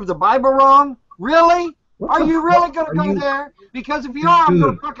want to prove the Bible wrong? Really? Are you really going to go there? Because if you are, I'm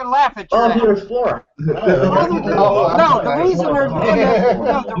going to fucking laugh at you. I'm here to explore. No, the reason they're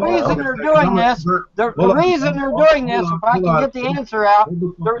doing this, if I can get the answer out,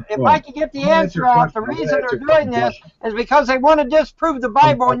 the reason they're doing this is because they want to disprove the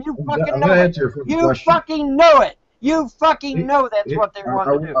Bible, and you fucking know it. You fucking know it. You fucking know that's what they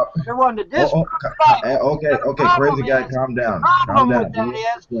want to do. They want to disprove the Bible. Okay, crazy guy, calm down. The problem with that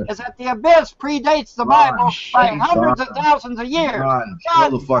is that the abyss predates the Bible by hundreds of thousands of years.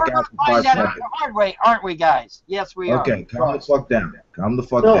 Chill the fuck out for 5 seconds. The hard way, aren't we, guys? Yes, we are. Okay, calm the fuck down. Calm the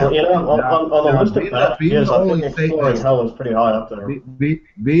fuck down. You know, on the list of bad ideas, I think exploring hell is pretty high up there.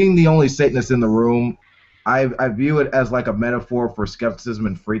 Being the only Satanist in the room, I view it as like a metaphor for skepticism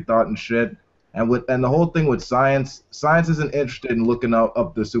and free thought and shit. And the whole thing with science isn't interested in looking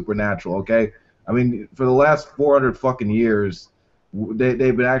up the supernatural, okay? I mean, for the last 400 fucking years, they've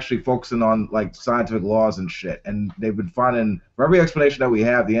been actually focusing on like scientific laws and shit, and they've been finding for every explanation that we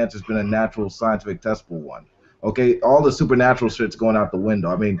have, the answer's been a natural, scientific, testable one. Okay, all the supernatural shit's going out the window.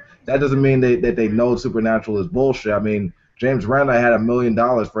 I mean, that doesn't mean that they know supernatural is bullshit. I mean, James Randi had $1 million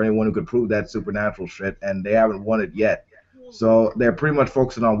for anyone who could prove that supernatural shit, and they haven't won it yet. So they're pretty much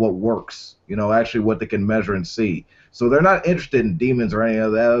focusing on what works, actually what they can measure and see. So they're not interested in demons or any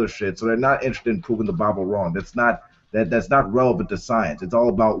of that other shit. So they're not interested in proving the Bible wrong. That's not relevant to science. It's all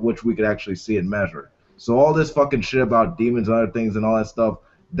about which we could actually see and measure. So all this fucking shit about demons and other things and all that stuff,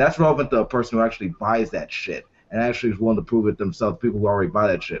 that's relevant to a person who actually buys that shit and actually is willing to prove it themselves, people who already buy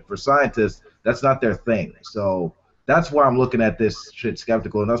that shit. For scientists, that's not their thing. So that's why I'm looking at this shit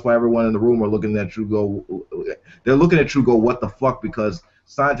skeptical, and that's why everyone in the room are looking at you they're looking at you what the fuck, because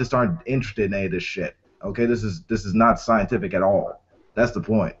scientists aren't interested in any of this shit. Okay, this is not scientific at all. That's the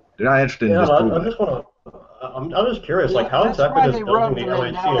point. They're not interested in disproving. I'm just curious, like how exactly does building the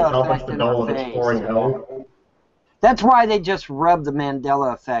LHC accomplish the goal of exploring hell? That's why they just rub the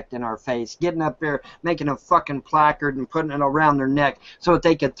Mandela effect in our face, getting up there, making a fucking placard and putting it around their neck so that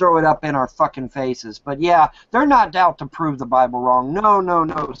they could throw it up in our fucking faces. But yeah, they're not out to prove the Bible wrong. No, no,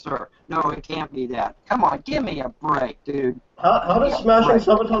 no, sir. No, it can't be that. Come on, give me a break, dude. How does smashing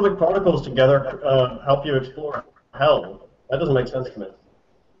subatomic particles together help you explore hell? That doesn't make sense to me.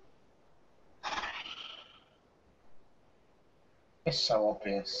 It's so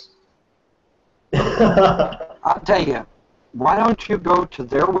obvious. I'll tell you, why don't you go to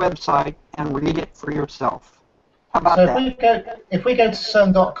their website and read it for yourself? How about So that? if we go to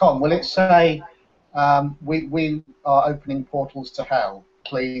CERN.com, will it say we are opening portals to hell?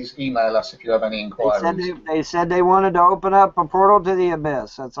 Please email us if you have any inquiries. They said they wanted to open up a portal to the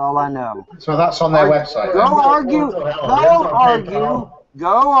abyss. That's all I know. So that's on their website. Go argue.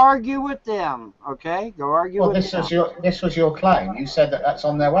 Go argue with them. Okay? Go argue with them. This was your claim. You said that's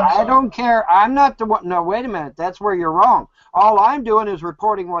on their website. I don't care. I'm not the one. No, wait a minute. That's where you're wrong. All I'm doing is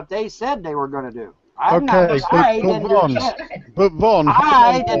reporting what they said they were going to do. I did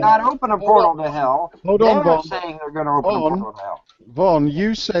not open a portal to hell. Hold on, They're Vaughn. saying they're going to open a portal to hell. Vaughn,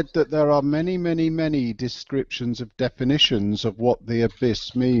 you said that there are many, many, many descriptions of definitions of what the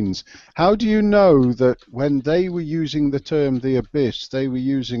abyss means. How do you know that when they were using the term the abyss, they were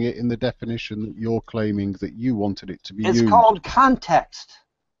using it in the definition that you're claiming that you wanted it to be used? It's called context.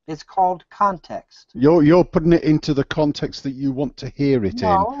 It's called context. You're putting it into the context that you want to hear it in,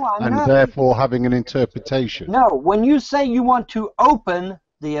 and therefore having an interpretation. No, when you say you want to open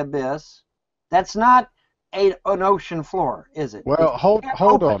the abyss, that's not an ocean floor, is it? Well, hold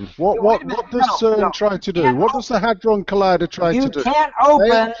on. What does CERN try to do? What does the Hadron Collider try to do? You can't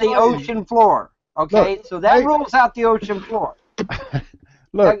open the ocean floor. Okay, so that rules out the ocean floor.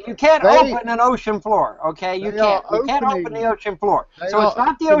 Look, you can't open an ocean floor, okay? You can't. You can't open the ocean floor. So it's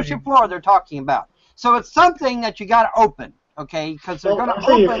not the ocean floor they're talking about. So it's something that you got to open, okay? Because they're going to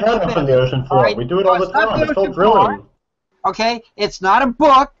open. You can open the ocean floor. Right? We do it all the time. It's called drilling. Okay, it's not a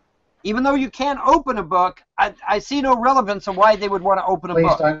book. Even though you can't open a book, I see no relevance of why they would want to open a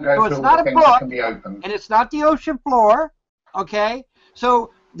book. Don't go so it's not a book, and it's not the ocean floor, okay?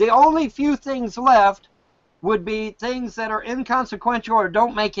 So the only few things left would be things that are inconsequential or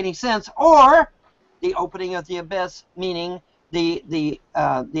don't make any sense, or the opening of the abyss, meaning the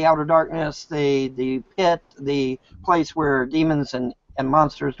outer darkness, the pit, the place where demons and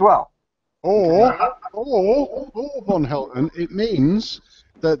monsters dwell. Or Von Helton, it means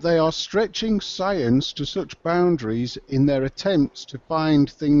that they are stretching science to such boundaries in their attempts to find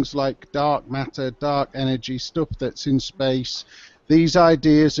things like dark matter, dark energy, stuff that's in space, these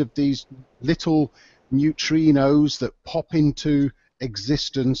ideas of these little neutrinos that pop into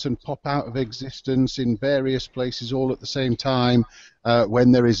existence and pop out of existence in various places all at the same time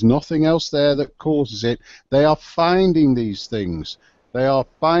when there is nothing else there that causes it. They are finding these things. They are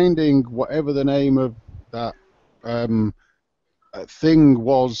finding whatever the name of that thing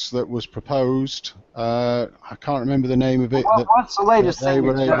was that was proposed. I can't remember the name of it. What's the latest they thing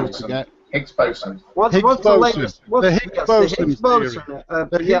were able to get? Higgs boson. What's the latest? The Higgs boson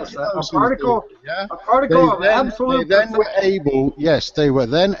theory. Yes, a particle. Yeah? A particle of absolute. They were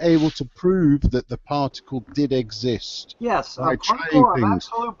then able to prove that the particle did exist. Yes, by trying things.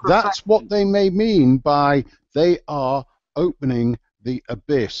 That's what they may mean by they are opening the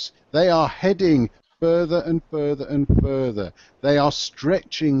abyss. They are heading further and further and further. They are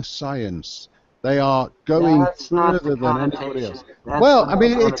stretching science. They are going further than anybody else. Well, I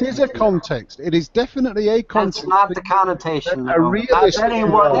mean, it is a context. It is definitely a context. That's not the connotation. A realistic. That ain't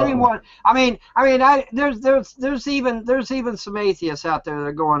what. There's even some atheists out there that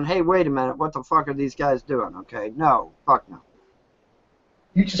are going, hey, wait a minute, what the fuck are these guys doing? Okay, no, fuck no.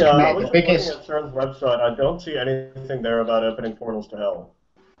 You just made the biggest. Looking at CERN's website, I don't see anything there about opening portals to hell.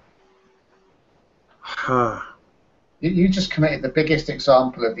 You just committed the biggest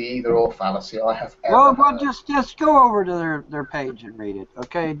example of the either-or fallacy I have ever Well, heard. just go over to their page and read it,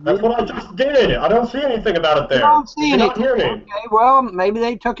 okay? That's what I just did. I don't see anything about it there. You don't see anything. Not hear me. Okay, well, maybe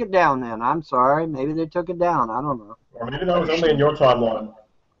they took it down then. I'm sorry. Maybe they took it down. I don't know. Or maybe that was only in your timeline.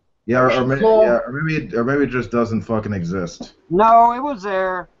 Yeah, or maybe it just doesn't fucking exist. No, it was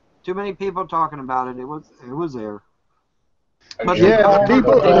there. Too many people talking about it. It was there. But they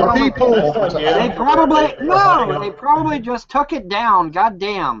probably just took it down.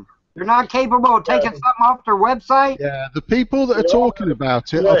 Goddamn, they're not capable of taking something off their website. Yeah, the people that are talking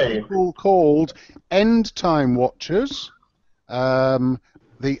about it are people called End Time Watchers, the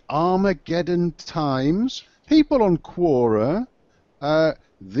Armageddon Times, people on Quora,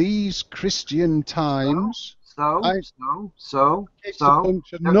 These Christian Times. It's a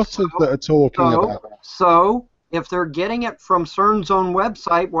bunch of nutters that are talking about it. If they're getting it from CERN's own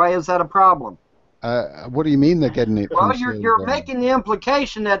website, why is that a problem? What do you mean they're getting it from Well, you're making the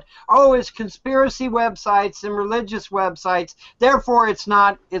implication that, oh, it's conspiracy websites and religious websites, therefore it's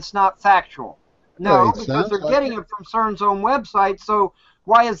not factual. No, Well, because they're getting it from CERN's own website, so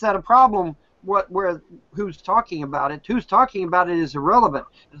why is that a problem? Who's talking about it? Who's talking about it is irrelevant.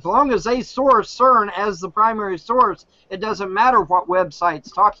 As long as they source CERN as the primary source, it doesn't matter what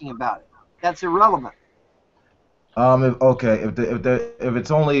website's talking about it. That's irrelevant. If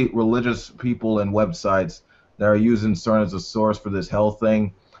it's only religious people and websites that are using CERN as a source for this hell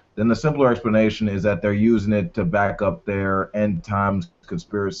thing, then the simpler explanation is that they're using it to back up their end times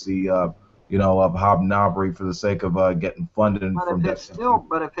conspiracy, of hobnobbery for the sake of getting funded from.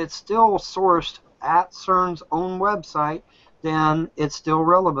 But if it's still sourced at CERN's own website, then it's still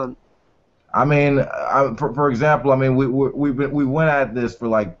relevant. I mean, for example, I mean, we went at this for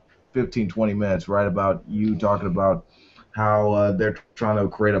like 15, 20 minutes, right, about you talking about how they're trying to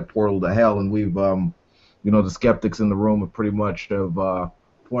create a portal to hell, and we've, the skeptics in the room have pretty much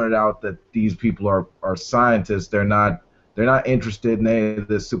pointed out that these people are scientists. They're not interested in any of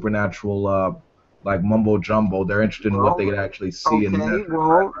this supernatural like mumbo jumbo. They're interested in what they can actually see. Okay,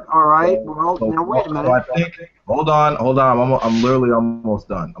 well, all right. Well, now wait a minute. So I think, hold on. I'm literally almost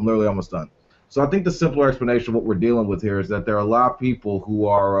done. So I think the simpler explanation of what we're dealing with here is that there are a lot of people who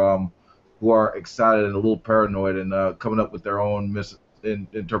are excited and a little paranoid and coming up with their own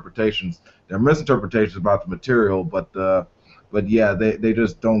misinterpretations. They're misinterpretations about the material, but yeah, they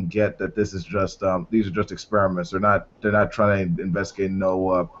just don't get that this is just these are just experiments. They're not trying to investigate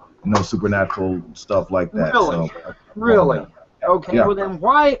no supernatural stuff like that. Really? So, really? Okay. Yeah. Well, then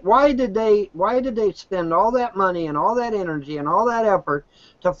why did they spend all that money and all that energy and all that effort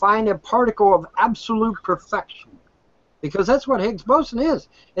to find a particle of absolute perfection? Because that's what Higgs boson is.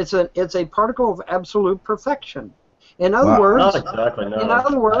 It's a particle of absolute perfection. In other words, not exactly. No. In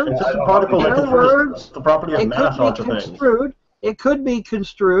other words, it's just a particle that confers the property of mass onto things. It could be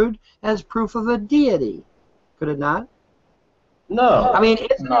construed as proof of a deity. Could it not? No. I mean,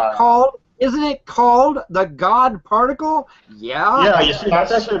 isn't it called the God particle? Yeah. Yeah, you see,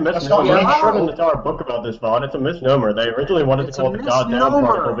 that's actually a misnomer. I've written an entire book about this, Vaughn. It's a misnomer. They originally wanted to call it the goddamn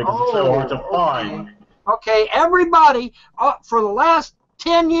particle because it's so hard to find. Okay, everybody, for the last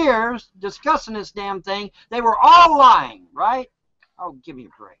 10 years discussing this damn thing, they were all lying, right? Oh, give me a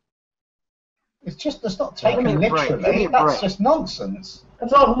break. It's not taken literally. That's just nonsense.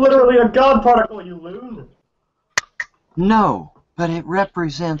 It's not literally a God particle, you loon. No. But it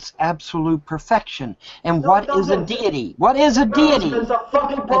represents absolute perfection. And what is a deity? What is a deity? It's a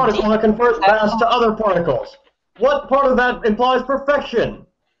fucking particle that confers mass to other particles. What part of that implies perfection?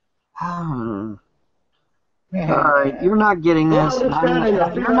 All right, you're not getting this. You're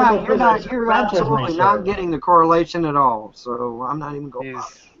absolutely not getting the correlation at all. So I'm not even going to.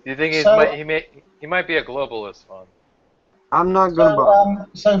 You think he might be a globalist, Vaughn? I'm not going to bother.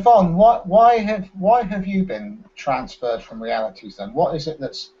 So Vaughn, why have you been transferred from realities then? What is it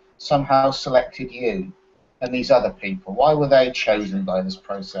that's somehow selected you and these other people? Why were they chosen by this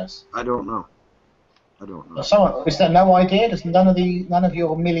process? I don't know. Is there no idea? Does none of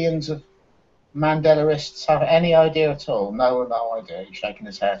your millions of Mandelaists have any idea at all? No idea. He's shaking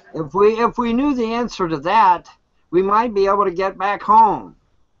his head. If we knew the answer to that, we might be able to get back home.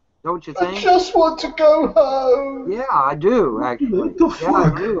 Don't you think? I just want to go home. Yeah, I do, actually.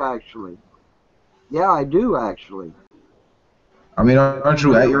 Yeah, I do, actually. I mean, aren't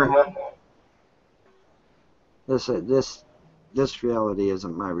you at your home? This reality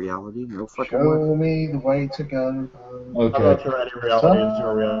isn't my reality. No fucking way. Show me the way to go home. Okay. I'm not sure any reality is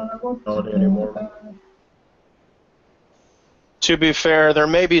your reality anymore. To be fair, there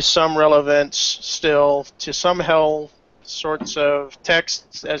may be some relevance still to some hell sorts of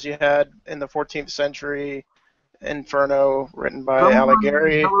texts as you had in the 14th century Inferno written by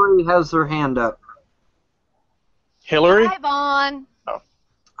Alighieri. Hillary has her hand up. Hillary? Hi, Vaughn. Oh.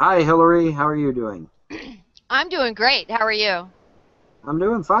 Hi, Hillary. How are you doing? I'm doing great. How are you? I'm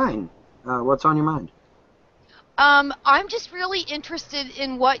doing fine. What's on your mind? I'm just really interested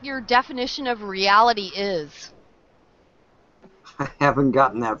in what your definition of reality is. I haven't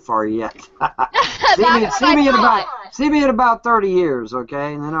gotten that far yet. see me in about 30 years,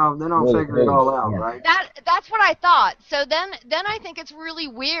 okay? And then I'll figure it all out, right? That's what I thought. So then I think it's really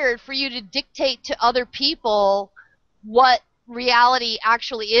weird for you to dictate to other people what reality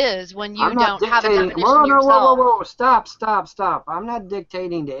actually is when you don't have a definition yourself. Whoa, stop. I'm not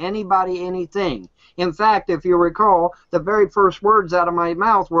dictating to anybody anything. In fact, if you recall, the very first words out of my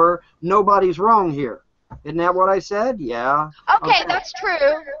mouth were, nobody's wrong here. Isn't that what I said? Yeah. Okay, that's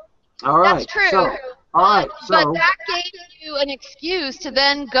true. All right. That's true. All right, but that gave you an excuse to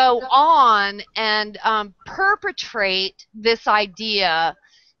then go on and perpetrate this idea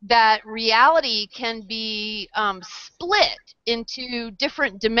that reality can be split into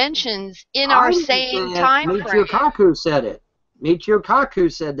different dimensions in our same time frame. Michio Kaku said it. Michio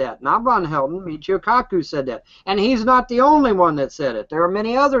Kaku said that. Not Von Helden. Michio Kaku said that. And he's not the only one that said it. There are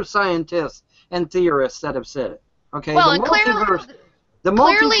many other scientists and theorists that have said it. Okay, well, the multiverse. The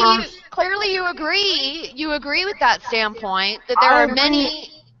multiverse. Clearly, you agree. You agree with that standpoint that there are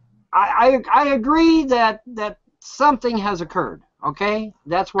many. I agree that something has occurred. Okay,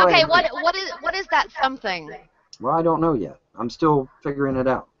 that's what. Okay, what is that something? Well, I don't know yet. I'm still figuring it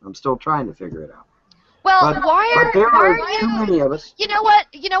out. I'm still trying to figure it out. Well, but why are you? Too many of us. You know what?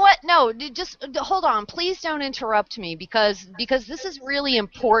 You know what? No, just hold on. Please don't interrupt me because this is really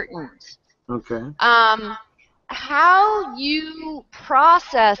important. Okay. How you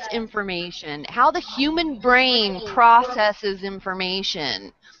process information, how the human brain processes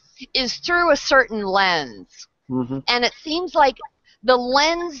information, is through a certain lens. Mm-hmm. And it seems like the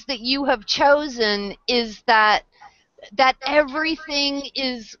lens that you have chosen is that everything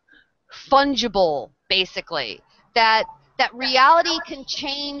is fungible, basically. That reality can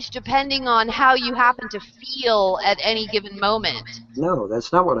change depending on how you happen to feel at any given moment. No,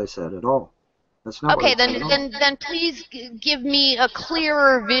 that's not what I said at all. That's not okay, then please give me a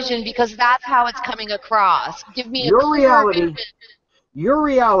clearer vision because that's how it's coming across. Give me a clearer vision. Your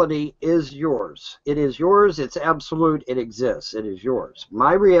reality is yours. It is yours. It's absolute. It exists. It is yours.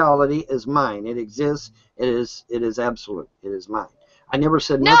 My reality is mine. It exists. It is absolute. It is mine. I never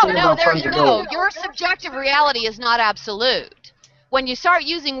said nothing about fungibility. No, your subjective reality is not absolute. When you start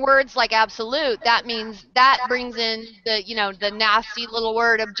using words like absolute, that means that brings in the nasty little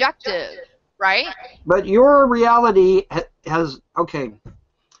word objective, right? But your reality has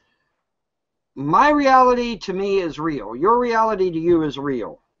my reality to me is real. Your reality to you is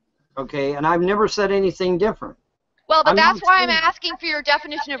real. Okay, and I've never said anything different. Well, but that's why I'm asking for your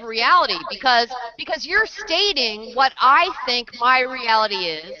definition of reality, because you're stating what I think my reality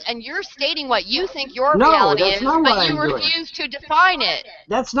is, and you're stating what you think your reality is, but you refuse to define it.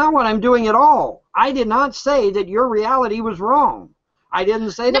 That's not what I'm doing at all. I did not say that your reality was wrong. I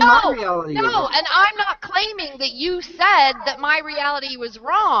didn't say that my reality was wrong. No, and I'm not claiming that you said that my reality was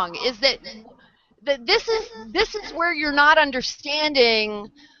wrong. Is that this is where you're not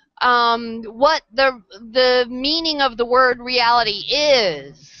understanding what the meaning of the word reality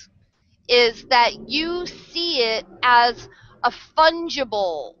is that you see it as a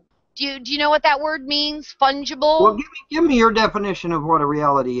fungible. Do you know what that word means? Fungible? Well, give me your definition of what a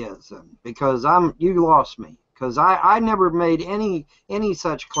reality is, then, because you lost me. Because I never made any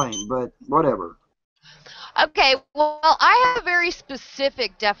such claim, but whatever. Okay, well, I have a very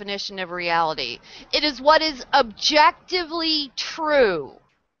specific definition of reality. It is what is objectively true.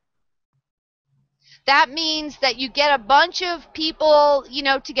 That means that you get a bunch of people,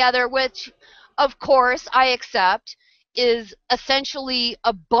 together, which, of course, I accept, is essentially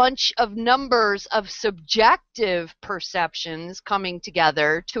a bunch of numbers of subjective perceptions coming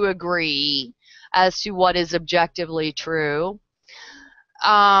together to agree as to what is objectively true.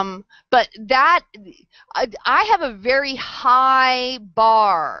 But that I have a very high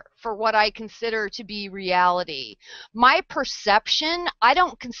bar for what I consider to be reality. My perception, I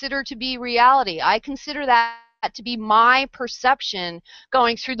don't consider to be reality. I consider that to be my perception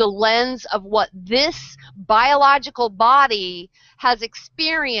going through the lens of what this biological body has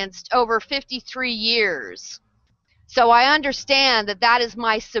experienced over 53 years. So I understand that is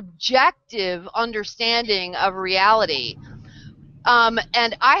my subjective understanding of reality.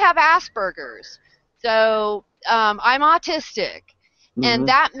 And I have Asperger's, so I'm autistic, and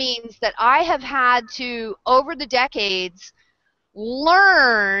that means that I have had to, over the decades,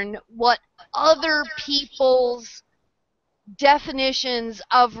 learn what other people's definitions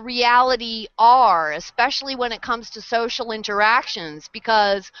of reality are, especially when it comes to social interactions,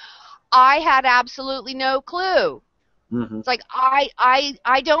 because I had absolutely no clue. It's like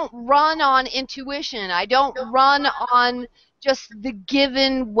I don't run on intuition. I don't run on just the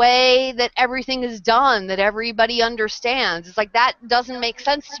given way that everything is done, that everybody understands. It's like that doesn't make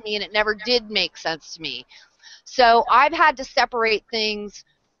sense to me, and it never did make sense to me. So I've had to separate things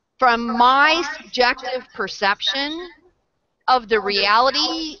from my subjective perception of the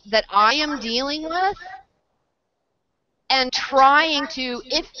reality that I am dealing with, and trying to,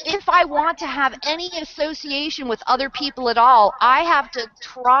 if I want to have any association with other people at all, I have to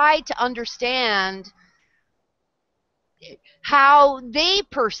try to understand how they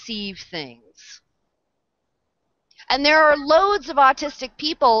perceive things. And there are loads of autistic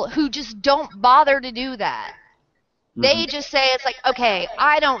people who just don't bother to do that. They just say, it's like, okay,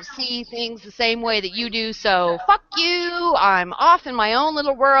 I don't see things the same way that you do, so fuck you, I'm off in my own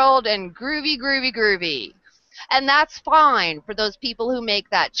little world and groovy, groovy, groovy. And that's fine for those people who make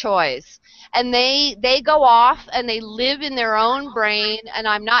that choice. And they go off and they live in their own brain, and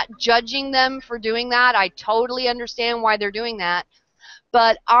I'm not judging them for doing that. I totally understand why they're doing that.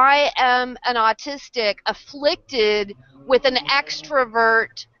 But I am an autistic afflicted with an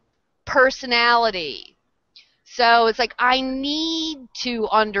extrovert personality. So it's like I need to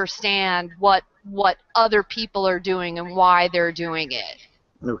understand what other people are doing and why they're doing it.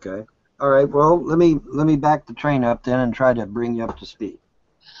 Okay. All right. Well, let me back the train up then and try to bring you up to speed.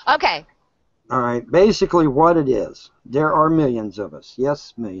 Okay. All right. Basically, what it is, there are millions of us.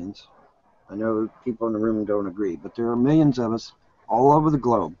 Yes, millions. I know people in the room don't agree, but there are millions of us all over the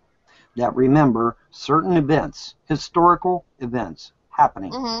globe that remember certain events, historical events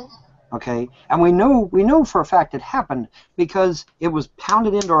happening. Okay, and we know for a fact it happened because it was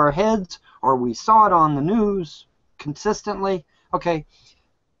pounded into our heads, or we saw it on the news consistently. Okay,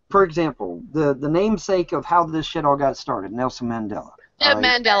 for example, the namesake of how this shit all got started, Nelson Mandela. The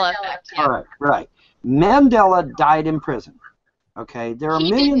Mandela effect. Yeah. All right, right. Mandela died in prison. Okay, there are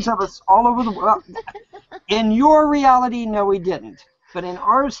millions of us all over the world. In your reality, no, he didn't. But in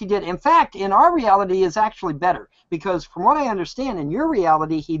ours, he did. In fact, in our reality is actually better. Because from what I understand, in your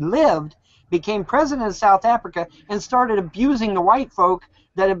reality, he lived, became president of South Africa, and started abusing the white folk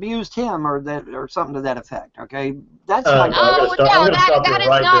that abused him, or something to that effect. Okay, that's like. Oh no, that is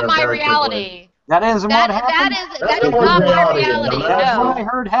not my reality. That isn't what happened. That is not my reality. That's No. what I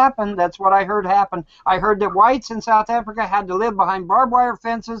heard happen. That's what I heard happen. I heard that whites in South Africa had to live behind barbed wire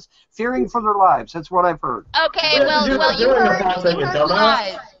fences, fearing for their lives. That's what I've heard. Okay, well, you heard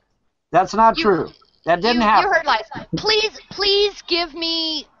lies. That's not true. That didn't happen. You heard lies. Please give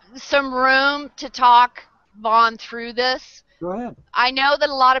me some room to talk Vaughn through this. Go ahead. I know that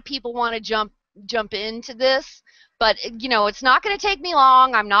a lot of people want to jump into this, but you know it's not going to take me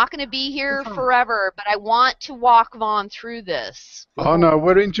long. I'm not going to be here forever, but I want to walk Vaughn through this. Oh no,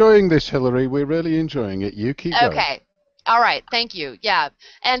 we're enjoying this, Hillary. We're really enjoying it. You keep going. Okay. All right. Thank you. Yeah.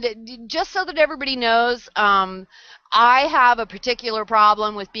 And just so that everybody knows, I have a particular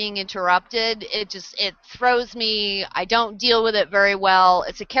problem with being interrupted. It throws me. I don't deal with it very well.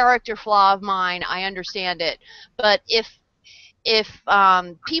 It's a character flaw of mine. I understand it. But if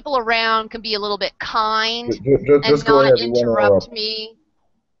people around can be a little bit kind just and go not ahead. interrupt me.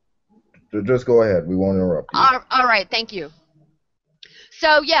 Just go ahead. We won't interrupt you. All right. Thank you.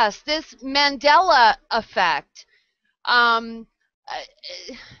 So yes, this Mandela effect.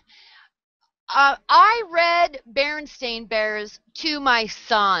 I read Berenstain Bears to my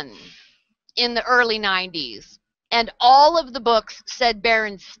son in the early 90s, and all of the books said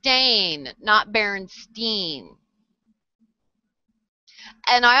Berenstain, not Berenstein.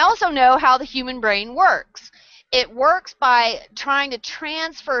 And I also know how the human brain works. It works by trying to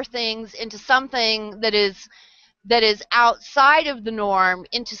transfer things into something that is outside of the norm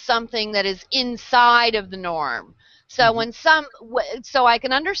into something that is inside of the norm. So so I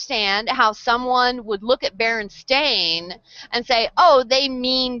can understand how someone would look at Berenstain and say, oh, they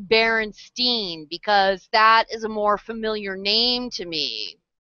mean Berenstein because that is a more familiar name to me.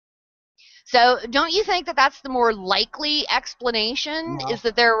 So don't you think that that's the more likely explanation? No. Is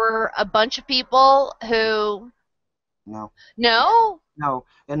that there were a bunch of people who... No. No? No,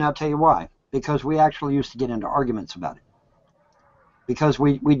 and I'll tell you why. Because we actually used to get into arguments about it. Because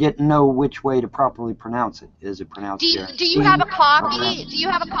we didn't know which way to properly pronounce it. Is it pronounced Berenstain? Do you have a copy? Do you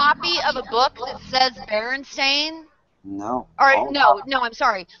have a copy of a book that says Berenstain? No. Or no, I'm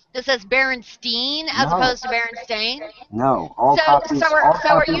sorry. That says Berenstein as opposed to Berenstain? No. All So copies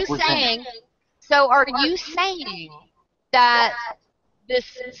are you were saying? So are you saying that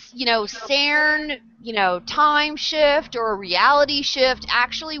this, CERN, time shift or reality shift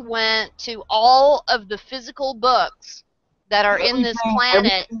actually went to all of the physical books that are in this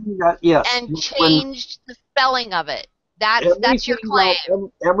planet and changed the spelling of it? That's your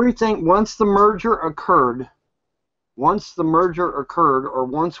claim. Everything, once the merger occurred, or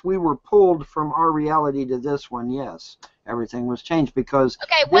once we were pulled from our reality to this one, yes, everything was changed because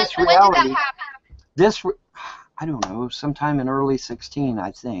when did that happen? I don't know, sometime in early 16,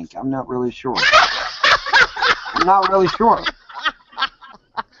 I think. I'm not really sure. I'm not really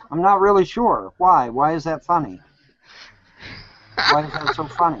sure. Why? Why is that funny? Why is that so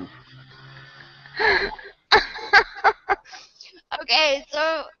funny? Okay,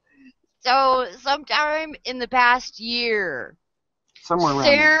 so sometime in the past year, somewhere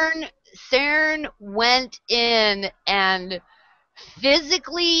around CERN went in and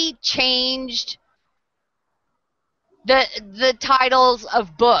physically changed the titles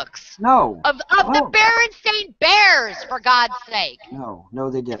of books. No. Of the Berenstain Bears, for God's sake.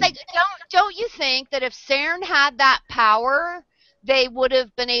 No, they didn't. Like, don't you think that if CERN had that power, they would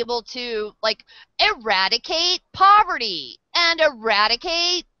have been able to, like, eradicate poverty and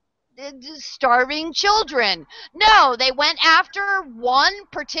eradicate starving children? No, they went after one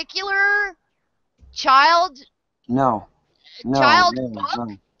particular child. No. Child's book.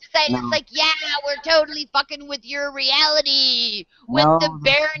 It's like, yeah, we're totally fucking with your reality with the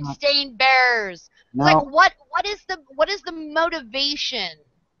Berenstain Bears. No. Like, what is the motivation?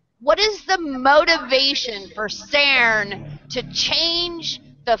 What is the motivation for CERN to change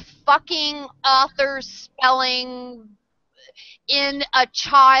the fucking author's spelling in a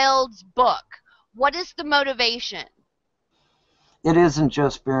child's book? What is the motivation? It isn't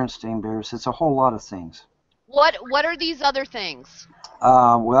just Berenstain Bears. It's a whole lot of things. What are these other things?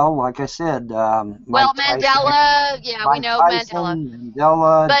 Well, like I said, Mandela. Tyson, yeah, Mike we know Tyson,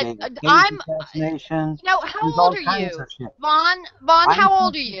 Mandela. But I'm assassination. How old are you, Vaughn? How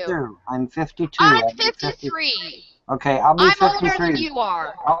old are you? I'm 52. I'm 53. Okay, I'll be 53. I'm older than you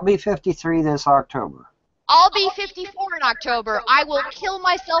are. I'll be 53 this October. I'll be 54 in October. I will kill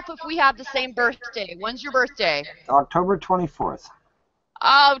myself if we have the same birthday. When's your birthday? October 24th.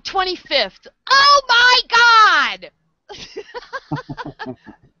 Oh, 25th. Oh my God!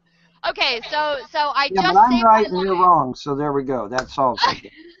 Okay, so I just but I'm saved right my and life. you're wrong, so there we go. That solves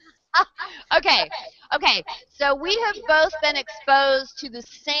it. Okay. So we have both been exposed to the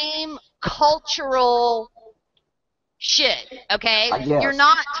same cultural shit, okay? Yes. You're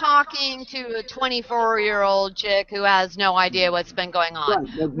not talking to a 24-year-old chick who has no idea what's been going on.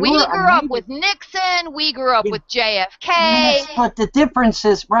 Right, we grew up with Nixon. We grew up with JFK. Yes, but the difference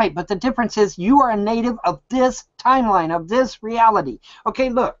is you are a native of this timeline, of this reality. Okay,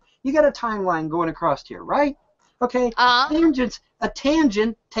 look, you got a timeline going across here, right? Okay, a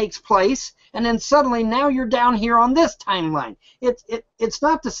tangent takes place, and then suddenly now you're down here on this timeline. It's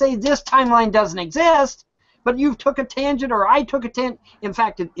not to say this timeline doesn't exist, but you took a tangent, or I took a tangent. In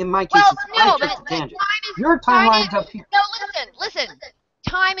fact, in my case, I took a tangent. Your timeline's up here. No, listen.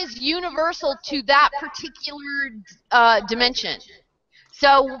 Time is universal to that particular dimension.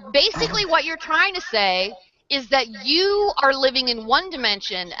 So basically what you're trying to say is that you are living in one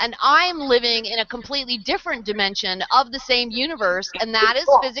dimension and I'm living in a completely different dimension of the same universe, and that is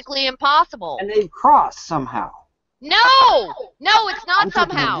physically impossible. And they've crossed somehow. No, it's not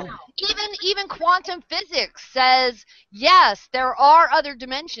somehow. Even quantum physics says, yes, there are other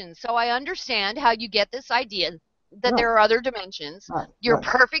dimensions. So I understand how you get this idea that there are other dimensions. You're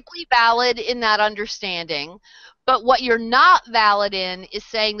perfectly valid in that understanding. But what you're not valid in is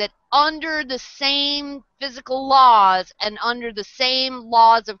saying that under the same physical laws and under the same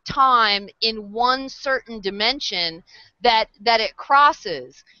laws of time in one certain dimension that it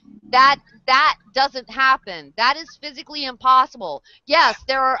crosses. That doesn't happen. That is physically impossible. Yes,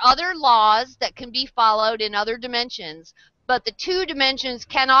 there are other laws that can be followed in other dimensions, but the two dimensions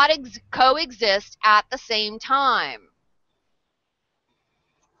cannot coexist at the same time.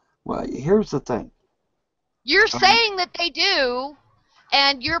 Well, here's the thing. You're saying that they do,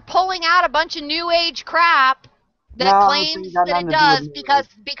 and you're pulling out a bunch of new age crap that claims that it does because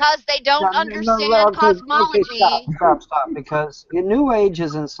they don't understand cosmology. Okay, stop, because the New Age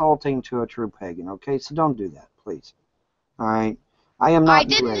is insulting to a true pagan, okay? So don't do that, please. All right? I am not I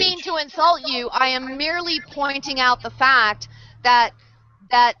didn't mean to insult you. I am merely pointing out the fact that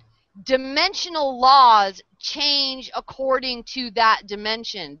dimensional laws change according to that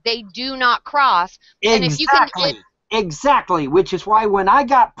dimension. They do not cross. Exactly, which is why when I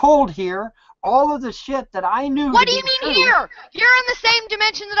got pulled here, all of the shit that I knew. What do you mean here? You're in the same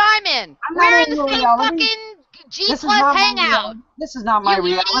dimension that I'm in. We're in the same fucking G+ hangout. This is not my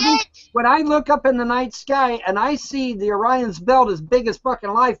reality. When I look up in the night sky and I see the Orion's belt as big as fucking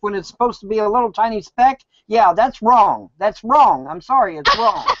life when it's supposed to be a little tiny speck, yeah, that's wrong. That's wrong. I'm sorry, it's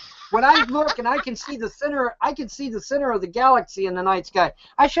wrong. When I look and I can see the center of the galaxy in the night sky.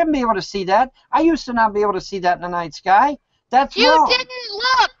 I shouldn't be able to see that. I used to not be able to see that in the night sky. That's wrong. You didn't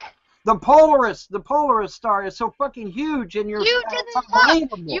look. The Polaris star is so fucking huge in your You didn't look.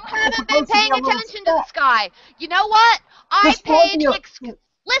 You haven't been paying attention to the sky. You know what?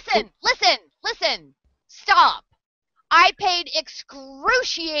 Listen. Stop. I paid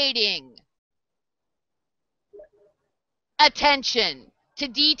excruciating attention to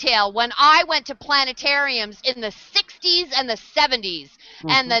detail when I went to planetariums in the 60s and the 70s,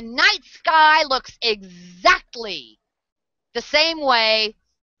 and the night sky looks exactly the same way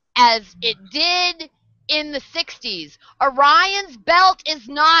as it did in the 60s. Orion's belt is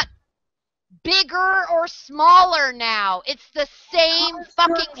not bigger or smaller now. It's the same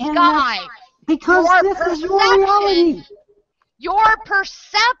fucking sky. Because this is your reality. Your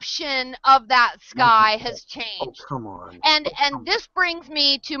perception of that sky has changed. Oh, come on. And this brings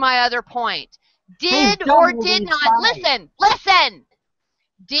me to my other point. Did or did not, listen,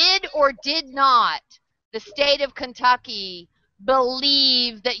 did or did not the state of Kentucky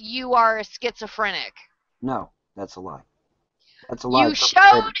believe that you are a schizophrenic? No, that's a lie. That's a lie. You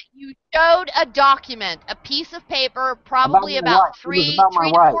showed a document, a piece of paper, probably about 3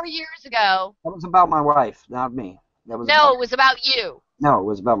 to 4 years ago. That was about my wife, not me. No, it was about you. No, it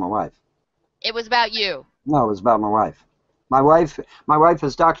was about my wife. It was about you. No, it was about my wife. My wife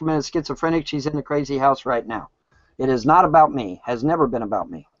is documented schizophrenic. She's in the crazy house right now. It is not about me. Has never been about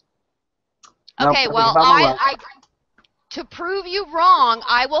me. Okay, well, to prove you wrong,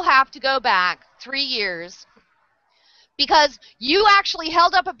 I will have to go back 3 years, because you actually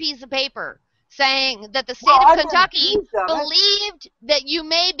held up a piece of paper saying that the state of Kentucky believed that you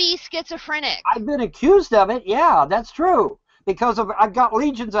may be schizophrenic. I've been accused of it. Yeah, that's true. Because I've got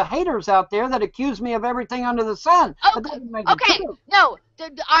legions of haters out there that accuse me of everything under the sun. Okay, no,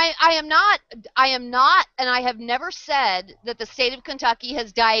 I am not, and I have never said that the state of Kentucky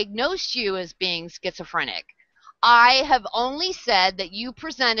has diagnosed you as being schizophrenic. I have only said that you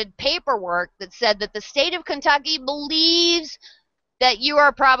presented paperwork that said that the state of Kentucky believes that you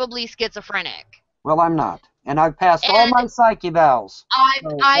are probably schizophrenic. Well, I'm not. And I've passed all my psych evals.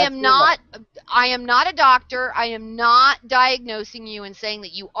 I am not a doctor. I am not diagnosing you and saying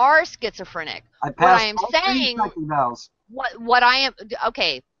that you are schizophrenic. I passed all three psych evals. What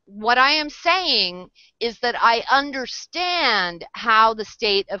I am saying is that I understand how the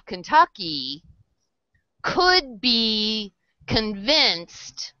state of Kentucky could be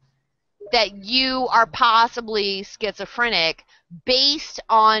convinced that you are possibly schizophrenic based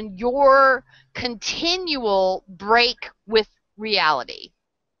on your continual break with reality.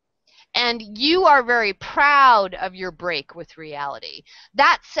 And you are very proud of your break with reality.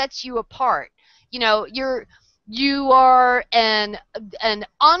 That sets you apart. You know, you are an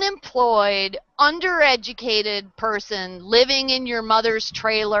unemployed, undereducated person living in your mother's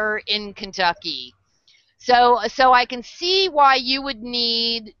trailer in Kentucky. So I can see why you would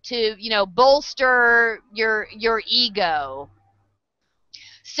need to, bolster your ego.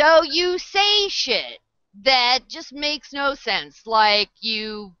 So you say shit that just makes no sense, like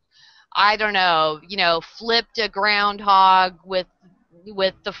you, I don't know, flipped a groundhog with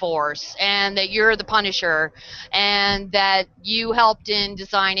the Force, and that you're the Punisher, and that you helped in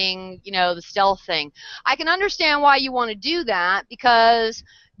designing, the stealth thing. I can understand why you want to do that, because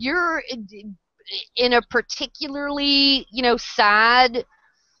you're in a particularly, sad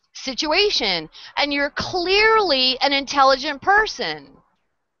situation, and you're clearly an intelligent person.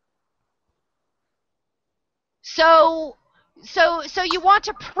 So you want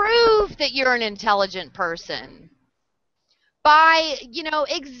to prove that you're an intelligent person by,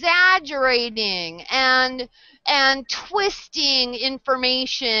 exaggerating and twisting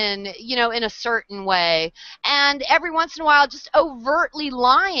information, in a certain way, and every once in a while just overtly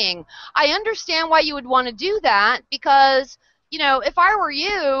lying. I understand why you would want to do that, because, if I were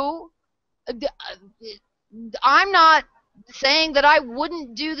you, I'm not saying that I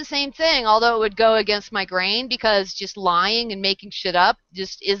wouldn't do the same thing, although it would go against my grain, because just lying and making shit up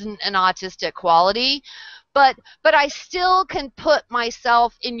just isn't an autistic quality. But I still can put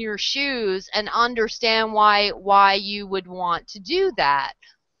myself in your shoes and understand why you would want to do that.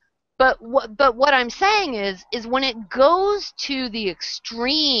 But what I'm saying is when it goes to the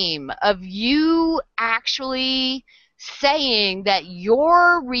extreme of you actually saying that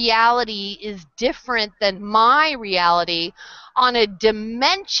your reality is different than my reality on a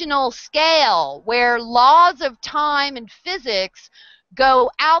dimensional scale, where laws of time and physics go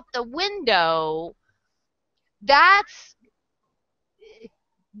out the window, that's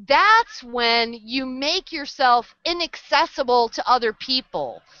when you make yourself inaccessible to other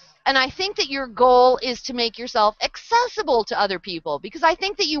people. And I think that your goal is to make yourself accessible to other people, because I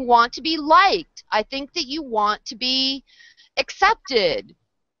think that you want to be liked. I think that you want to be accepted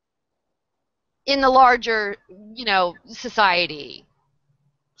in the larger, society.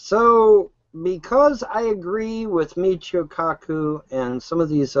 So, because I agree with Michio Kaku and some of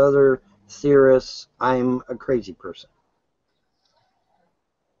these other theorists, I'm a crazy person.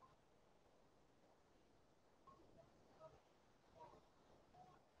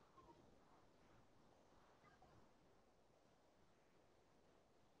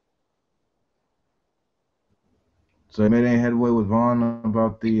 So you made any headway with Vaughn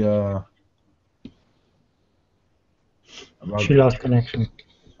about the She lost connection.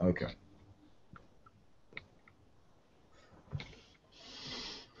 Okay.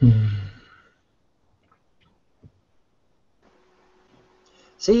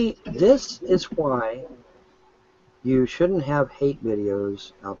 See, this is why you shouldn't have hate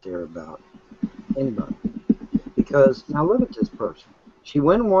videos out there about anybody. Because, now look at this person. She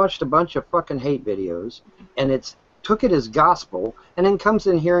went and watched a bunch of fucking hate videos, and took it as gospel, and then comes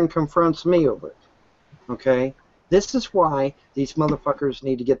in here and confronts me over it. Okay? This is why these motherfuckers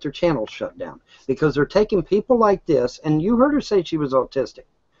need to get their channels shut down. Because they're taking people like this, and you heard her say she was autistic.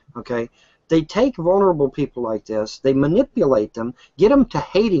 Okay? They take vulnerable people like this, they manipulate them, get them to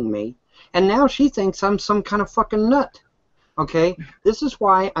hating me, and now she thinks I'm some kind of fucking nut. Okay? This is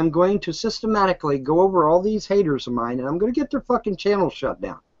why I'm going to systematically go over all these haters of mine, and I'm going to get their fucking channels shut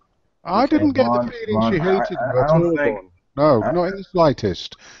down. I didn't get the feeling she hated you at all. No, not in the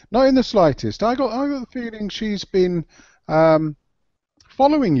slightest. Not in the slightest. I got the feeling she's been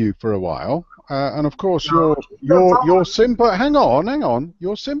following you for a while, and of course your simple. Hang on.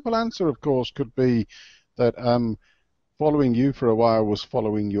 Your simple answer, of course, could be that following you for a while was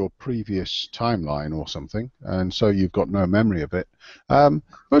following your previous timeline or something, and so you've got no memory of it.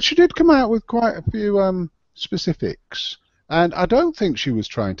 But she did come out with quite a few specifics. And I don't think she was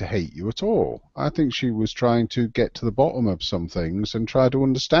trying to hate you at all. I think she was trying to get to the bottom of some things and try to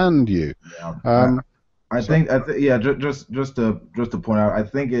understand you. Yeah. I think yeah. Just to point out, I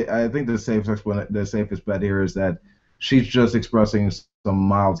think the safest bet here is that she's just expressing some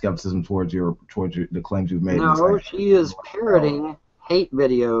mild skepticism towards the claims you've made. No, she is parroting hate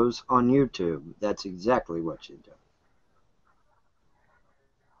videos on YouTube. That's exactly what she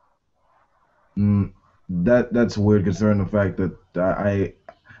did. That's weird, considering the fact that I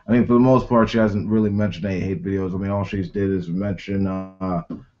mean, for the most part, she hasn't really mentioned any hate videos. I mean, all she's did is mention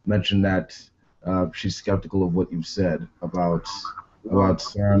that she's skeptical of what you've said about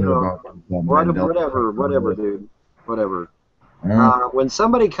CERN, whatever, dude, whatever. When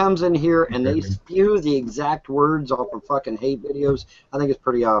somebody comes in here and they spew the exact words off of fucking hate videos, I think it's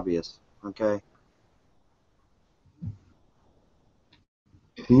pretty obvious. Okay.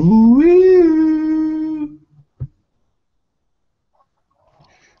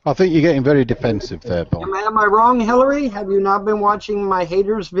 I think you're getting very defensive there, Bob. Am I wrong, Hillary? Have you not been watching my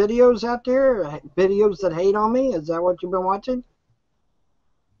haters' videos out there? Videos that hate on me? Is that what you've been watching?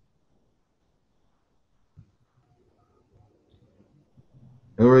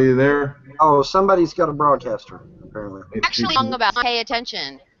 Hillary, you there? Oh, somebody's got a broadcaster, apparently. Actually, wrong about pay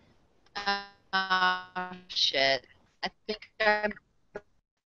attention. Shit. I think I'm...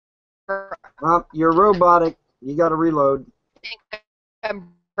 You're robotic. You got to reload. I think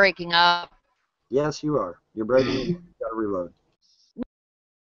I'm breaking up. Yes, you are. You're breaking up. You got to reload.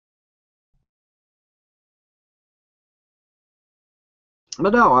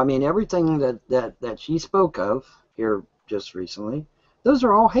 But no, I mean, everything that she spoke of here just recently, those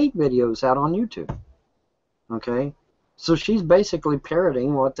are all hate videos out on YouTube. Okay? So she's basically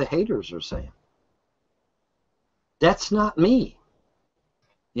parroting what the haters are saying. That's not me.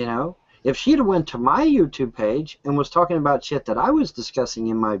 You know? If she'd have went to my YouTube page and was talking about shit that I was discussing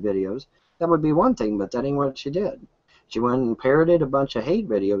in my videos, that would be one thing, but that ain't what she did. She went and parroted a bunch of hate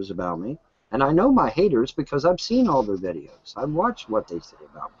videos about me, and I know my haters because I've seen all their videos. I've watched what they say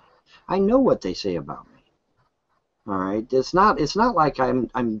about me. I know what they say about me. All right? It's not like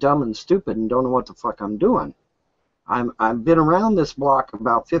I'm dumb and stupid and don't know what the fuck I'm doing. I've been around this block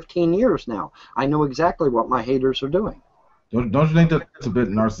about 15 years now. I know exactly what my haters are doing. Don't you think that's a bit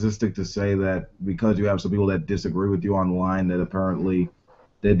narcissistic to say that because you have some people that disagree with you online, that apparently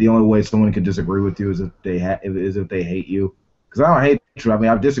that the only way someone can disagree with you is if they hate you? Because I don't hate you. I mean,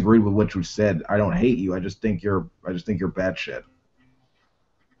 I've disagreed with what you said. I don't hate you. I just think you're bad shit.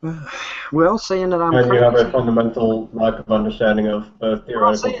 Well, saying that I'm and crazy. You have a fundamental lack of understanding of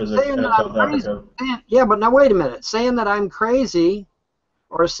theoretical physics and South Yeah, but now wait a minute. Saying that I'm crazy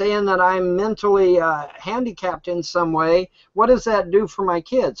or saying that I'm mentally handicapped in some way, what does that do for my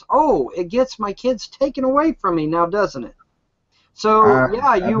kids? Oh, it gets my kids taken away from me now, doesn't it? So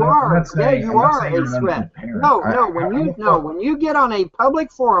yeah, you are a threat. When you get on a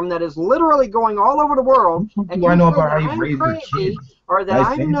public forum that is literally going all over the world, and you say that I'm crazy, or that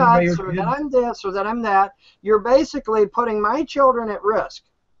I'm nuts, or that I'm this, or that I'm that, you're basically putting my children at risk.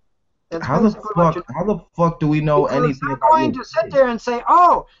 That's How the basically what fuck? How the fuck do we know because anything they're about going your to sit there and say,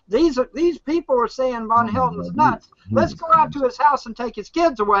 "Oh, these people are saying Von Helden's nuts. Let's Jesus go out to his house and take his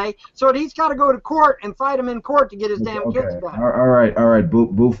kids away, so that he's got to go to court and fight him in court to get his damn kids back." All right.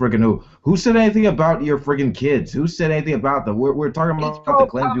 Boo freaking who? Who said anything about your freaking kids? Who said anything about them? We're talking about the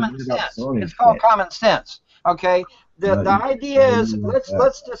claims you made about Sony. It's called common sense. Okay. The idea is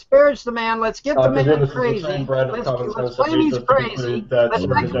let's disparage the man. Let's get the man crazy. Let's claim he's crazy. Let's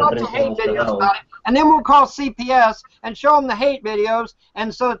make a bunch of hate videos about it, and then we'll call CPS and show them the hate videos,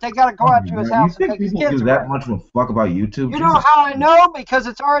 and so that they got to go out to his house and take his kids away. You think people give that much of a fuck about YouTube? You know how I know? Because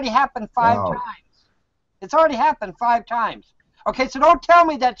it's already happened 5 times. It's already happened 5 times. Okay, so don't tell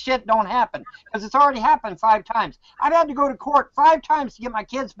me that shit don't happen, because it's already happened 5 times. I've had to go to court 5 times to get my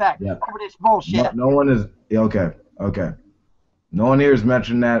kids back over this bullshit. No one is okay. No one here has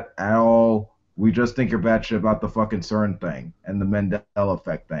mentioned that at all. We just think you're batshit about the fucking CERN thing and the Mandela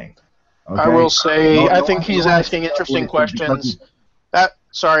effect thing. Okay? I will say, I think he's asking interesting questions.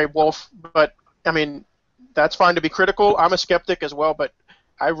 Sorry, Wolf, but I mean, that's fine to be critical. I'm a skeptic as well, but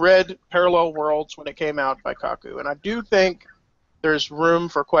I read Parallel Worlds when it came out by Kaku, and I do think there's room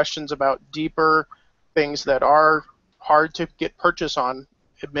for questions about deeper things that are hard to get purchase on,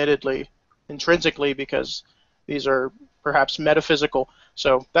 admittedly, intrinsically, because these are perhaps metaphysical.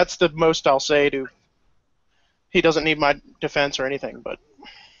 So that's the most I'll say to. He doesn't need my defense or anything, but.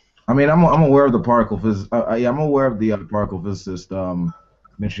 I mean, I'm aware of the particle physicist. I'm aware of the particle physicist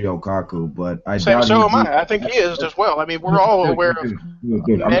Michio Kaku, but I doubt. So am I. I think he is as well. I mean, we're all aware of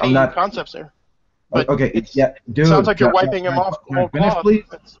many concepts there. But okay, yeah, dude. Sounds like you're wiping him off. Can I finish, please?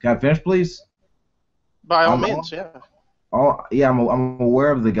 Can I finish, please? By all means, yeah. I'm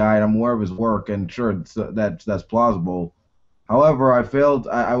aware of the guy and I'm aware of his work, and sure, that's plausible. However,